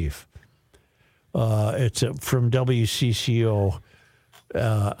believe. It's from WCCO.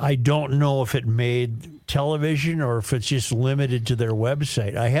 I don't know if it made television or if it's just limited to their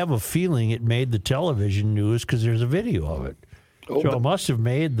website. I have a feeling it made the television news because there's a video of it. So it must have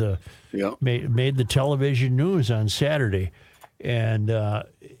made the made the television news on Saturday. And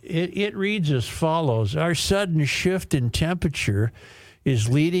it reads as follows. Our sudden shift in temperature is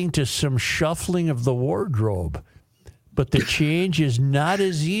leading to some shuffling of the wardrobe, but the change is not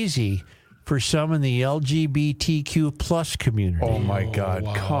as easy for some in the LGBTQ plus community. Oh, my God.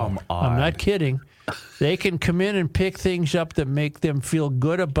 wow. Come on. I'm not kidding. They can come in and pick things up that make them feel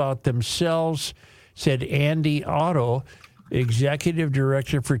good about themselves, said Andy Otto, Executive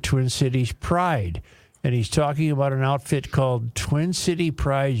Director for Twin Cities Pride. And he's talking about an outfit called Twin City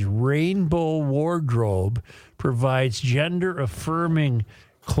Pride's Rainbow Wardrobe provides gender-affirming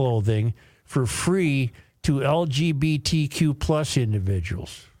clothing for free to LGBTQ plus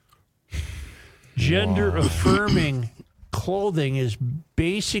individuals. Gender-affirming clothing is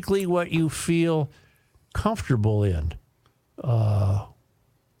basically what you feel comfortable in.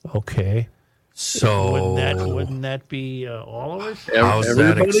 Okay. So wouldn't that be all of us? how's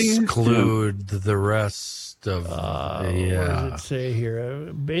that Everybody? exclude the rest of? What does it say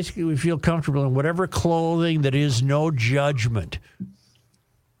here? Basically, we feel comfortable in whatever clothing that is no judgment.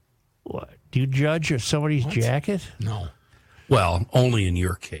 What? Do you judge somebody's jacket? No. Well, only in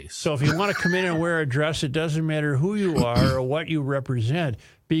your case. So if you want to come in and wear a dress, it doesn't matter who you are or what you represent.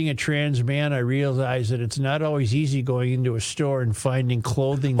 Being a trans man, I realize that it's not always easy going into a store and finding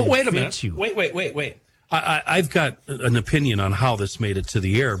clothing that wait a fits minute. you. Wait. I've got an opinion on how this made it to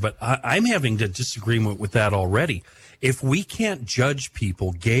the air, but I'm having a disagreement with that already. If we can't judge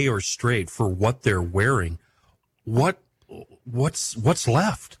people, gay or straight, for what they're wearing, what's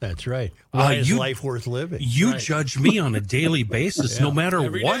left? That's right. Why is life worth living? You judge me on a daily basis, no matter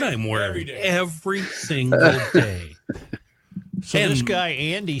what I'm wearing, every single day. So this guy,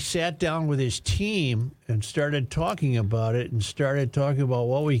 Andy, sat down with his team and started talking about it and started talking about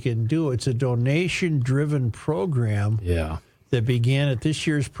what we can do. It's a donation-driven program that began at this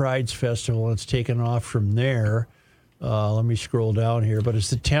year's Pride's Festival, and it's taken off from there. Let me scroll down here. But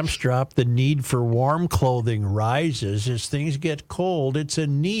as the temps drop, the need for warm clothing rises. As things get cold, it's a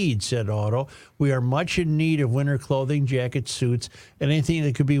need, said Otto. We are much in need of winter clothing, jackets, suits, and anything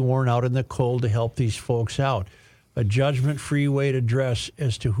that could be worn out in the cold to help these folks out. A judgment-free way to dress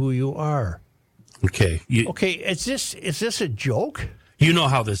as to who you are. Okay. Is this a joke? You know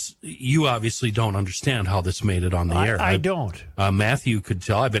how this, you obviously don't understand how this made it on the air. I don't. Matthew could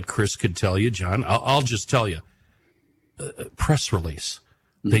tell. I bet Chris could tell you, John. I'll just tell you. Press release.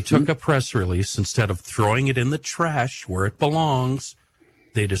 They took a press release. Instead of throwing it in the trash where it belongs,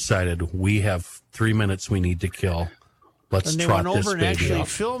 they decided we have 3 minutes we need to kill. Let's trot this baby out. And they went over and actually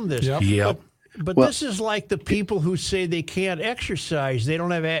filmed this. Yep. But this is like the people who say they can't exercise. They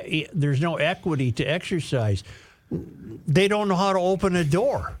don't have. There's no equity to exercise. They don't know how to open a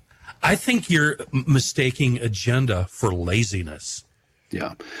door. I think you're mistaking agenda for laziness.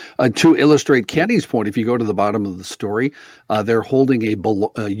 Yeah. To illustrate Kenny's point, if you go to the bottom of the story, they're holding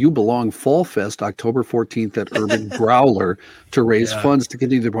a You Belong Fall Fest October 14th at Urban Growler to raise funds to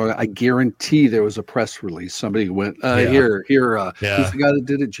continue the program. I guarantee there was a press release. Somebody went, here. Who's the guy that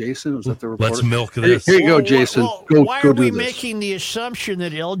did it, Jason? Was that the reporter? Let's milk this. Here you go, Jason. Why are we do this. making the assumption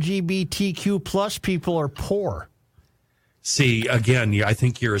that LGBTQ plus people are poor? See, again, I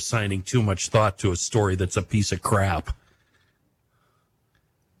think you're assigning too much thought to a story that's a piece of crap.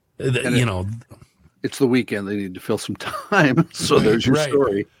 it's the weekend. They need to fill some time. So there's your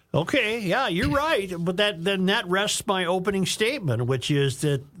story. Okay, yeah, you're right. But that rests my opening statement, which is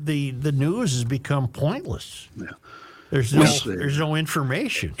that the news has become pointless. Yeah. There's no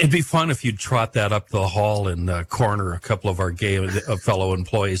information. It'd be fun if you'd trot that up the hall and corner a couple of our gay fellow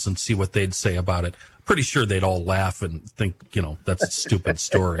employees and see what they'd say about it. Pretty sure they'd all laugh and think, that's a stupid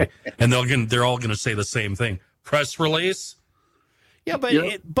story. And they're all going to say the same thing. Press release? Yeah,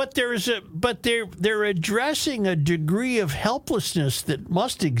 but they're addressing a degree of helplessness that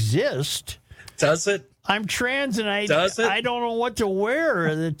must exist. Does it? I'm trans and I don't know what to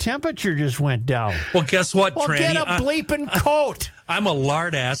wear. The temperature just went down. Well, guess what, Tranny? Get a bleeping coat. I'm a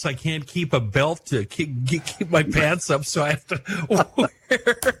lard ass. I can't keep a belt to keep my pants up, so I have to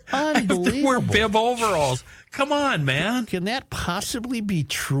wear bib overalls. Come on, man. Can that possibly be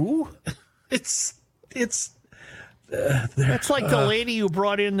true? It's That's like the lady who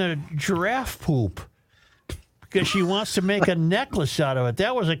brought in the giraffe poop because she wants to make a necklace out of it.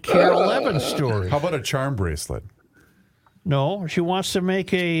 That was a Carol Evans story. How about a charm bracelet? No, she wants to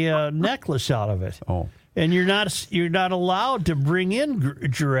make a necklace out of it. Oh. And you're not allowed to bring in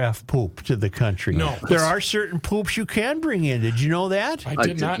giraffe poop to the country. No. There are certain poops you can bring in. Did you know that? I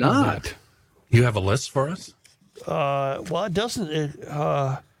did not know that. You have a list for us? Well, it doesn't.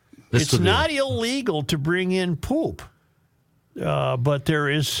 It's not illegal to bring in poop, but there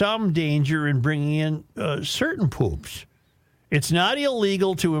is some danger in bringing in certain poops. It's not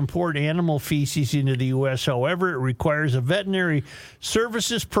illegal to import animal feces into the U.S. However, it requires a veterinary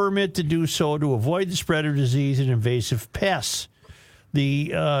services permit to do so to avoid the spread of disease and invasive pests.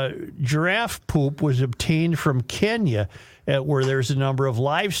 The giraffe poop was obtained from Kenya, where there's a number of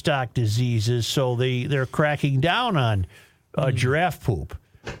livestock diseases, so they're cracking down on giraffe poop.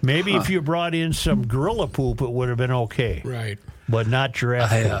 Maybe if you brought in some gorilla poop, it would have been okay. Right. But not giraffe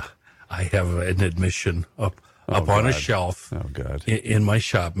poop. I have an admission up on a shelf in my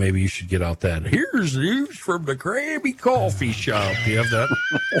shop. Maybe you should get out that. Here's news from the Krabby Coffee Shop. Do you have that?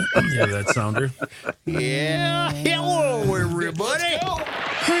 You have that sounder? Yeah. Hello, everybody.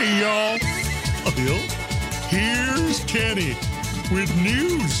 Hey, y'all. Here's Kenny with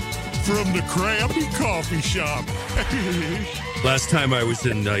news from the Krabby Coffee Shop. Last time I was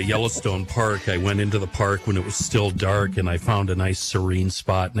in Yellowstone Park, I went into the park when it was still dark, and I found a nice serene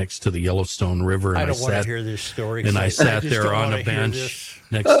spot next to the Yellowstone River. And I don't want to hear this story. And I sat there on a bench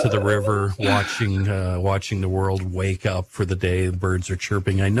next to the river, watching the world wake up for the day. The birds are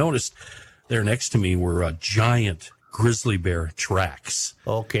chirping. I noticed there next to me were giant grizzly bear tracks.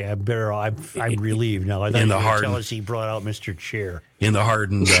 Okay, I'm relieved now. I thought you were going to tell us he brought out Mr. Chair. In the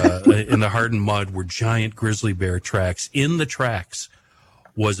hardened mud were giant grizzly bear tracks. In the tracks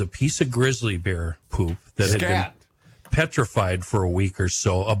was a piece of grizzly bear poop that had been petrified for a week or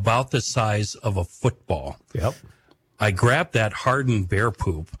so, about the size of a football. Yep. I grabbed that hardened bear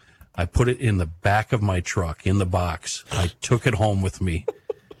poop. I put it in the back of my truck, in the box. I took it home with me,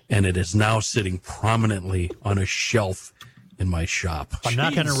 and it is now sitting prominently on a shelf in my shop. I'm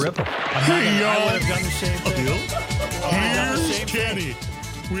not going to rip them. I would have done the same thing. Here's Kenny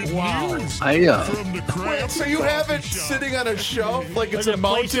with news from the Krabby So you have it sitting on a shelf like it's a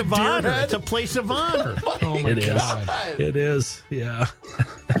mounted deer head? It's a place of honor. Oh, my God. It is. Yeah.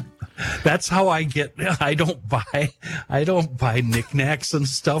 That's how I get. I don't buy knickknacks and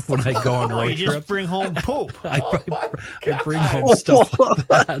stuff when I go on road trips. You just bring home poop. I bring home stuff like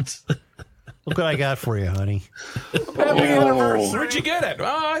that. Look what I got for you, honey. Happy anniversary. Where'd you get it?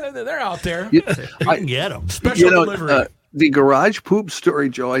 Oh, they're out there. You can get them. Special delivery. The garage poop story,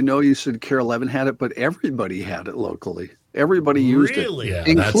 Joe, I know you said Carol Evan had it, but everybody had it locally. Everybody used it, yeah,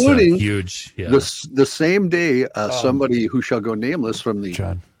 including that's huge. Yeah. The same day somebody who shall go nameless from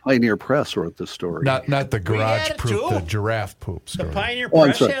the Pioneer Press wrote the story. Not the garage poop, the giraffe poop story. The Pioneer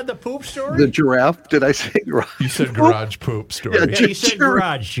Press had the poop story? The giraffe? Did I say garage? You said garage poop story. Yeah, you said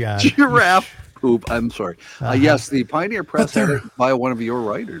garage, John. Giraffe poop. I'm sorry. Yes, the Pioneer Press had it by one of your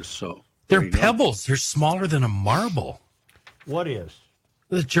writers. So they're pebbles. They're smaller than a marble. What is?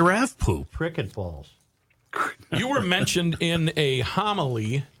 The giraffe poop. Cricket balls. You were mentioned in a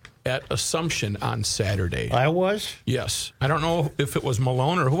homily at Assumption on Saturday. I was? Yes. I don't know if it was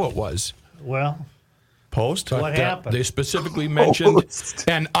Malone or who it was. Well, Post. What happened? They specifically mentioned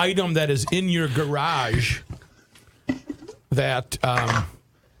an item that is in your garage that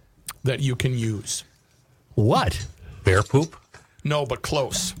that you can use. What? Bear poop? No, but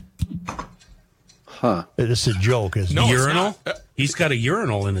close. Huh. It's a joke, isn't it? No, Urinal? He's got a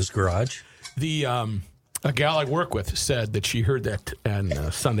urinal in his garage. The a gal I work with said that she heard that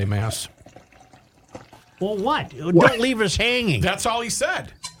in Sunday Mass. Well, what? Don't leave us hanging. That's all he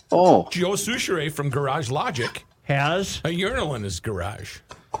said. Oh, Joe Souchere from Garage Logic Has? a urinal in his garage.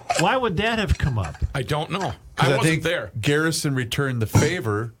 Why would that have come up? I don't know. 'Cause I wasn't think there. Garrison returned the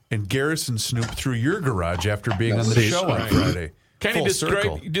favor, and Garrison snooped through your garage after being on the show on Friday. Kenny, Full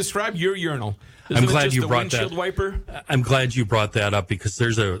circle. describe your urinal. Is I'm it glad just you a brought that. windshield wiper? I'm glad you brought that up because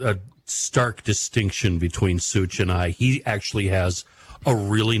there's a stark distinction between Such and I. He actually has a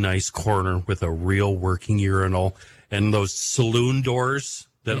really nice corner with a real working urinal and those saloon doors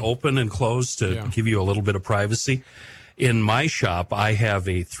that open and close to give you a little bit of privacy. In my shop, I have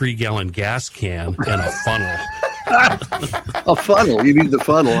a 3-gallon gas can and a funnel. a funnel. You need the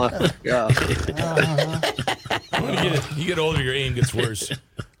funnel. Huh? Yeah. When you get older, your aim gets worse.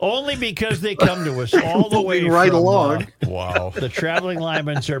 Only because they come to us all the way right from, along. Wow. The traveling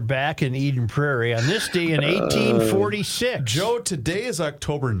Lymans are back in Eden Prairie on this day in 1846. Joe, today is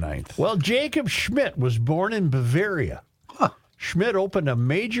October 9th. Well, Jacob Schmidt was born in Bavaria. Schmidt opened a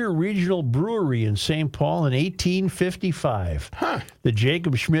major regional brewery in St. Paul in 1855. The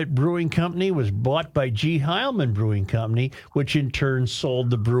Jacob Schmidt Brewing Company was bought by G. Heilman Brewing Company, which in turn sold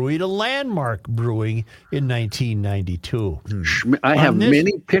the brewery to Landmark Brewing in 1992. I have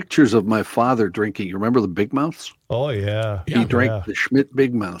many pictures of my father drinking. You remember the Big Mouths? Oh, yeah. He drank the Schmidt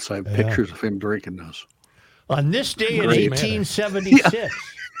Big Mouths. I have pictures of him drinking those. On this day in Great 1876...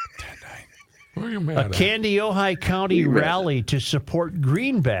 Where are you mad A at? Candy, Ojai County rally to support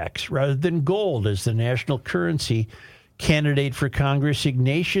greenbacks rather than gold as the national currency. Candidate for Congress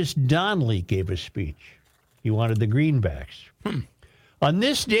Ignatius Donnelly gave a speech. He wanted the greenbacks. On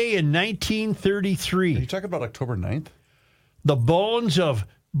this day in Are you 1933, talking about October 9th? the bones of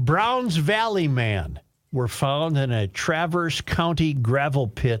Browns Valley Man were found in a Traverse County gravel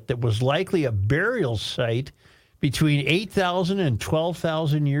pit that was likely a burial site between 8,000 and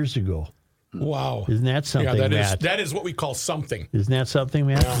 12,000 years ago. Wow. Isn't that something, Yeah, Matt? that is what we call something. Isn't that something,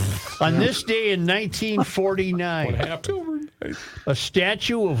 Matt? On this day in What 1949, happened? a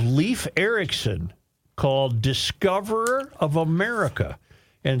statue of Leif Erikson called Discoverer of America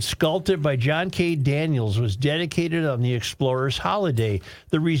and sculpted by John K. Daniels was dedicated on the explorer's holiday,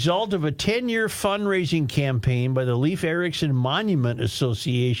 the result of a 10-year fundraising campaign by the Leif Erikson Monument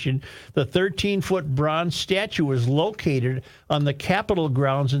Association. The 13-foot bronze statue was located on the Capitol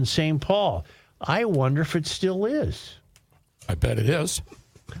grounds in St. Paul. I wonder if it still is. I bet it is.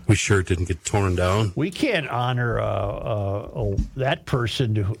 We sure didn't get torn down. We can't honor that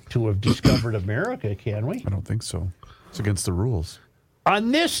person to have discovered America, can we? I don't think so. It's against the rules.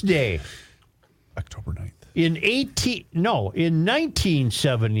 On this day, October 9th. in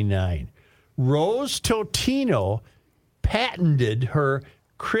 1979, Rose Totino patented her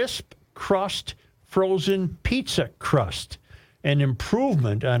crisp crust frozen pizza crust, an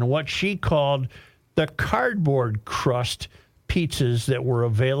improvement on what she called the cardboard crust pizzas that were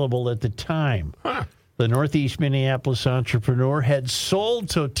available at the time. The Northeast Minneapolis entrepreneur had sold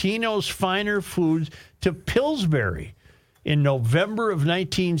Totino's finer foods to Pillsbury in November of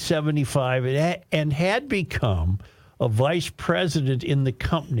 1975 and had become a vice president in the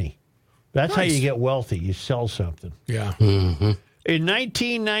company. That's how you get wealthy. You sell something. Yeah. Mm-hmm. In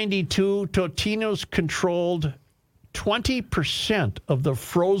 1992, Totino's controlled 20% of the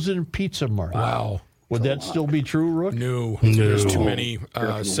frozen pizza market. Wow. Would that still be true, Rook? No. No. There's too many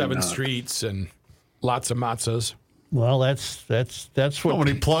Definitely 7 not. streets and lots of matzahs. Well, that's How what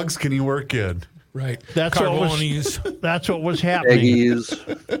many plugs can you work in? Right. That's what was- Carbonis. that's what was happening.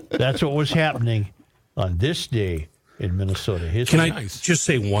 Eggies. That's what was happening on this day in Minnesota history. Can I Nice. just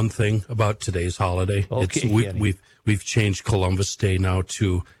say one thing about today's holiday? Okay, Kenny. We've changed Columbus Day now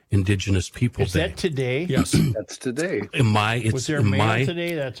to Indigenous People Is Day. that today? Yes. That's today. Was there mail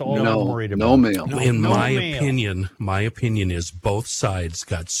today? That's all I'm No, worried about. no mail. In No my mail. opinion is both sides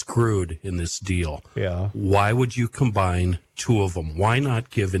got screwed in this deal. Yeah. Why would you combine two of them? Why not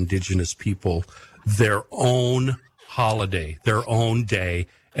give Indigenous people their own holiday, their own day,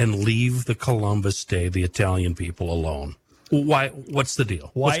 and leave the Columbus Day, the Italian people, alone? Why? What's the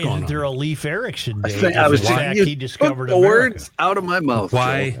deal? Why What's going isn't there on? a Leif Erikson Day? I was In saying, fact, you he discovered took the America. words out of my mouth.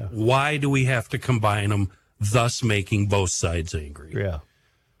 Why? Joe. Why do we have to combine them, thus making both sides angry? Yeah.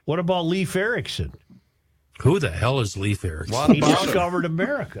 What about Leif Erikson? Who the hell is Leif Erikson? What He about him? discovered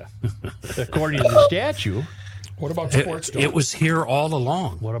America, according to the statue. What about sports? It was here all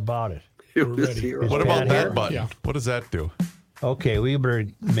along. What about it? It was ready. here. What Pat about here? that button? Yeah. What does that do? Okay, we better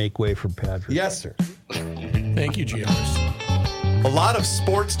make way for Patrick. Yes, sir. Thank you, GMS. A lot of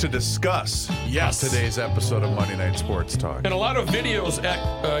sports to discuss Yes. on today's episode of Monday Night Sports Talk. And a lot of videos at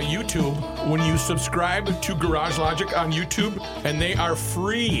YouTube when you subscribe to Garage Logic on YouTube, and they are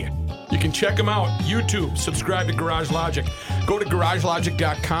free. You can check them out. YouTube, subscribe to Garage Logic. Go to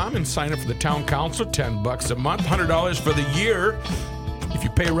garagelogic.com and sign up for the town council. $10 a month, $100 for the year if you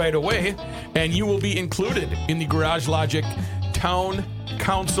pay right away. And you will be included in the Garage Logic town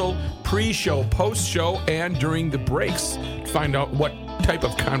council pre-show, post-show, and during the breaks. Find out what type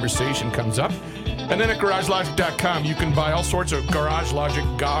of conversation comes up. And then at garagelogic.com, you can buy all sorts of Garage Logic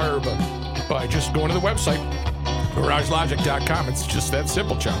garb by just going to the website, garagelogic.com. It's just that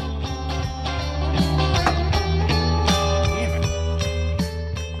simple, John.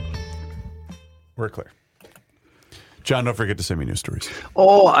 We're clear. John, don't forget to send me news stories.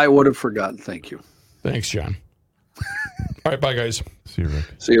 Oh, I would have forgotten. Thank you. Thanks, John. All right, bye, guys. See you, Rick.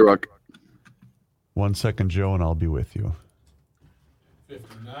 See you, Rick. 1 second, Joe, and I'll be with you.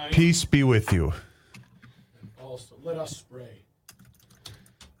 59. Peace be with you. And also, let us spray.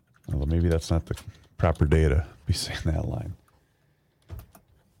 Well, maybe that's not the proper day to be saying that line.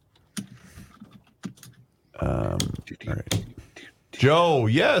 All right. Joe,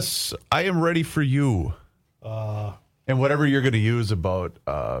 yes, I am ready for you. And whatever you're going to use about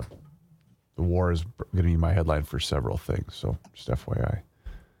the war is going to be my headline for several things. So just FYI.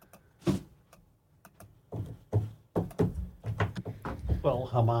 Well,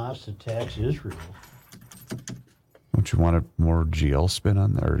 Hamas attacks Israel. Don't you want a more GL spin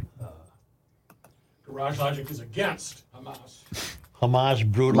on there? Garage Logic is against Hamas. Hamas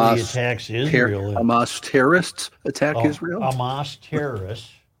brutally attacks Israel. Hamas terrorists attack Israel? Hamas terrorists,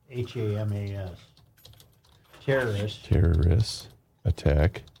 Hamas. Terrorists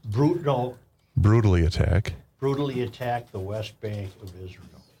attack. Brutally attack. Brutally attack the West Bank of Israel.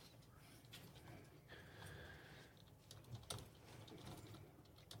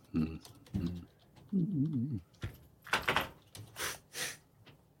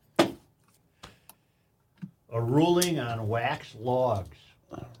 A ruling on wax logs.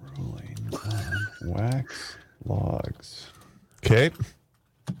 A ruling on wax logs. Okay.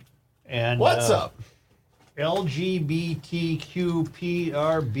 And what's up?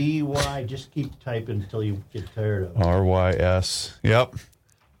 LGBTQPRBY. Just keep typing until you get tired of it. RYS. Yep.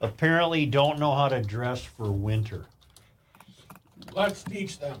 Apparently don't know how to dress for winter. Let's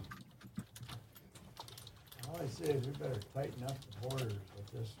teach them. All I say is we better tighten up the borders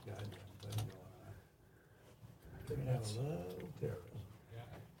with this goddamn thing going on. They're going to have a little terrorism.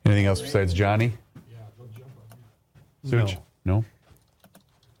 Anything else besides Johnny? Yeah, they'll jump on you. Such? No.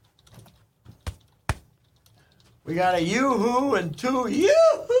 We got a yoo-hoo and two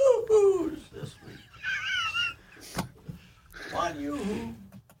yoo-hoo-hoos this week. One yoo-hoo.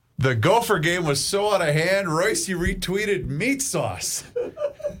 The Gopher game was so out of hand, Royce retweeted meat sauce.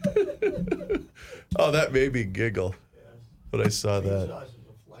 Oh, that made me giggle when I saw that. Sauce is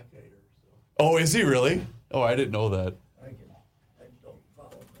a fleck hater, so Oh, is he really? Oh, I didn't know that. I don't follow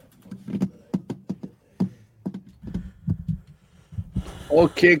that.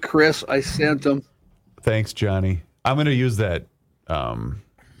 Okay, Chris, I sent them. Thanks, Johnny. I'm going to use that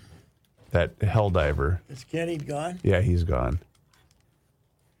that hell diver. Is Kenny gone? Yeah, he's gone.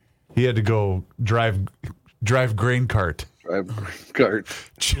 He had to go drive grain cart. He never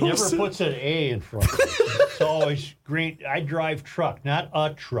puts an A in front of it. It's always green. I drive truck, not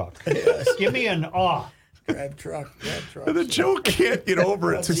a truck. Yes. Give me an Drive truck. And the Joe can't get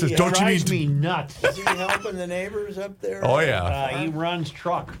over it. So he says, "Don't you need me nuts?" Is he helping the neighbors up there? Oh yeah. He runs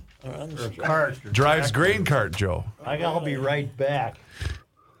truck. Or cart. Or Drives tractor. grain cart, Joe. I'll be right back.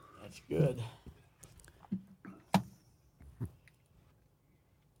 That's good.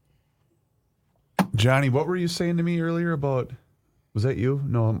 Johnny, what were you saying to me earlier about? Was that you?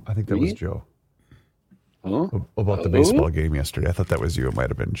 No, I think that was Joe. Huh? About the baseball game yesterday. I thought that was you. It might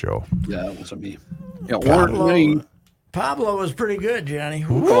have been Joe. Yeah, it wasn't me. Yeah, Pablo was pretty good, Johnny.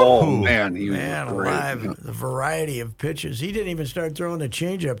 Oh, man. He was alive. great. The variety of pitches. He didn't even start throwing the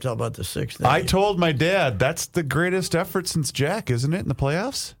changeup till about the sixth inning. I told my dad that's the greatest effort since Jack, isn't it, in the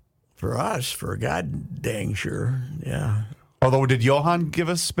playoffs? For us, for God dang sure. Yeah. Although, did Johan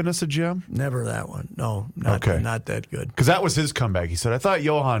spin us a gem? Never that one. No, not that good. Because that was his comeback. He said, I thought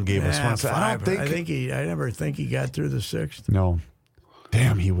Johan gave us one. I said, I never think he got through the sixth. No.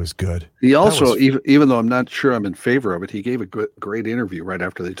 Damn, he was good. He also, even though I'm not sure I'm in favor of it, he gave a great interview right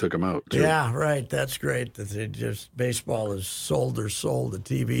after they took him out, too. Yeah, right. That's great. That they just baseball is sold their soul to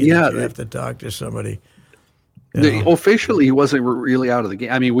TV. Yeah, you have to talk to somebody. Officially, he wasn't really out of the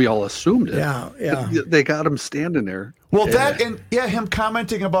game. I mean, we all assumed it. Yeah. They got him standing there. Well, him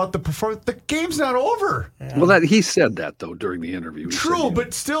commenting about the performance. The game's not over. Yeah. Well, he said that though during the interview. True,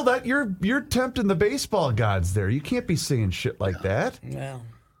 but still, that you're tempting the baseball gods there. You can't be saying shit like that. Yeah.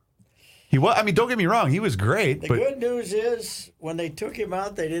 He was. I mean, don't get me wrong. He was great. The but good news is when they took him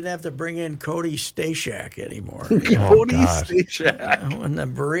out, they didn't have to bring in Cody Stashak anymore. Cody God. Stashak. When the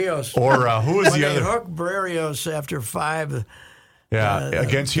Barrios Or who was when the they other? hooked Barrios after 5.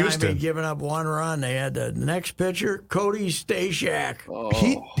 Against time Houston. he'd given up 1 run. They had the next pitcher, Cody Stashak. Oh.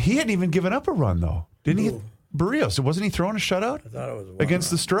 He hadn't even given up a run though, didn't he? Barrios, wasn't he throwing a shutout I thought it was 1 against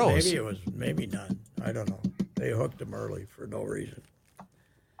the run. Stros? Maybe it was, maybe none. I don't know. They hooked him early for no reason.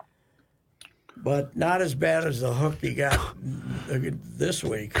 But not as bad as the hook he got this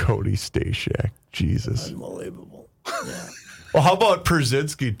week. Cody Stashak, Jesus, Unbelievable. Yeah. Well, how about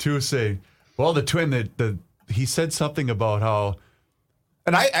Przynski too? Saying, well, the twin he said something about how,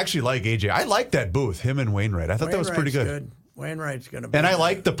 and I actually like AJ. I like that booth, him and Wainwright. I thought that was pretty good. Wainwright's going to be. And I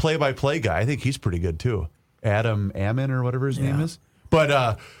like the play-by-play guy. I think he's pretty good too. Adam Ammon or whatever his name is.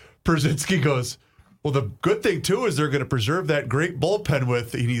 But Przynski goes, well, the good thing too is they're going to preserve that great bullpen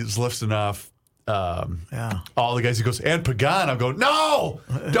with. He's listing off all the guys. He goes, and Pagan. I'm going, no,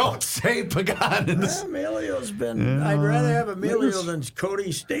 don't say Pagan. Emilio's been. I'd rather have Emilio than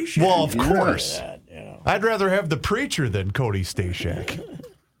Cody Stashak. Well, of course. I'd rather have the preacher than Cody Stashak.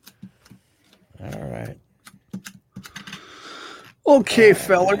 All right. Okay,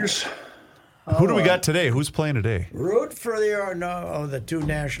 fellers. Who do we got today? Who's playing today? Root for the 2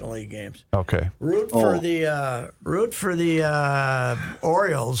 National League games. Okay. Root for the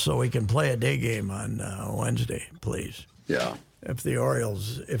Orioles so we can play a day game on Wednesday, please. Yeah. If the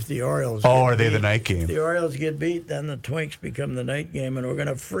Orioles. Oh, are they the night game? If the Orioles get beat, then the Twinks become the night game, and we're going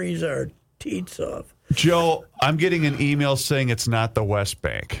to freeze our teats off. Joe, I'm getting an email saying it's not the West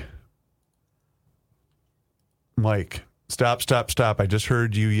Bank. Mike, stop. I just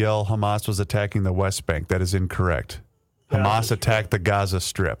heard you yell Hamas was attacking the West Bank. That is incorrect. Hamas attacked the Gaza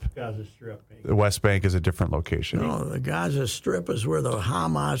Strip. Gaza Strip. The West Bank is a different location. No, the Gaza Strip is where the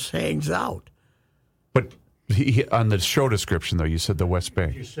Hamas hangs out. But on the show description, though, you said the West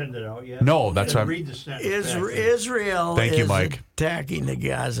Bank. Did you send it out yet? No, that's what read the sentence. Israel Thank you, is Mike. attacking the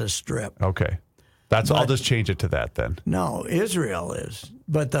Gaza Strip. Okay. I'll just change it to that then. No, Israel is.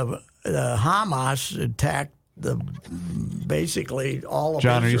 But the Hamas attacked basically all of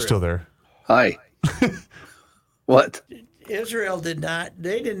John, Israel. are you still there? Hi. What? Israel did not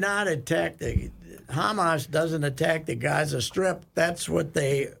attack Hamas doesn't attack the Gaza Strip. That's what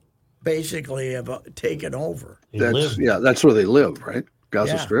they basically have taken over. That's where they live, right?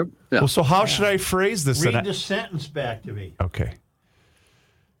 Gaza Strip? Yeah. Well, so how should I phrase this? Read the sentence back to me. Okay.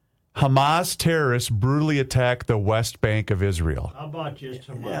 Hamas terrorists brutally attack the West Bank of Israel. How about just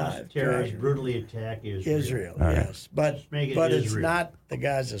Hamas terrorists brutally attack Israel? Yes. But it's not the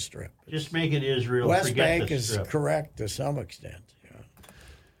Gaza Strip. Just make it Israel. West Bank is correct to some extent. Yeah.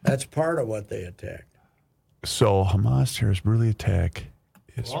 That's part of what they attacked. So Hamas terrorists brutally attack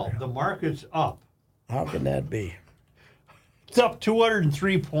Israel. Well, the market's up. How can that be? It's up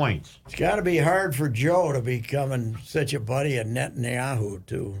 203 points. It's got to be hard for Joe to becoming such a buddy of Netanyahu,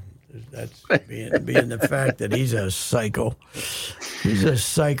 too. That's being the fact that he's a psycho. He's a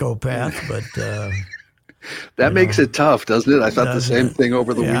psychopath, but... that makes it tough, doesn't it? I thought the same thing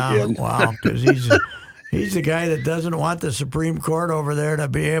over the weekend. Wow, because he's the guy that doesn't want the Supreme Court over there to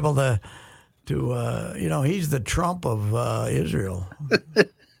be able to he's the Trump of Israel.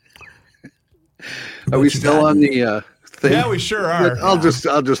 Are we still on the thing? Yeah, we sure are. I'll just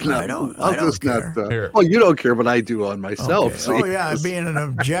not. I don't care. Well, you don't care, but I do on myself. Okay. Oh yeah, being an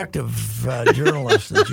objective journalist that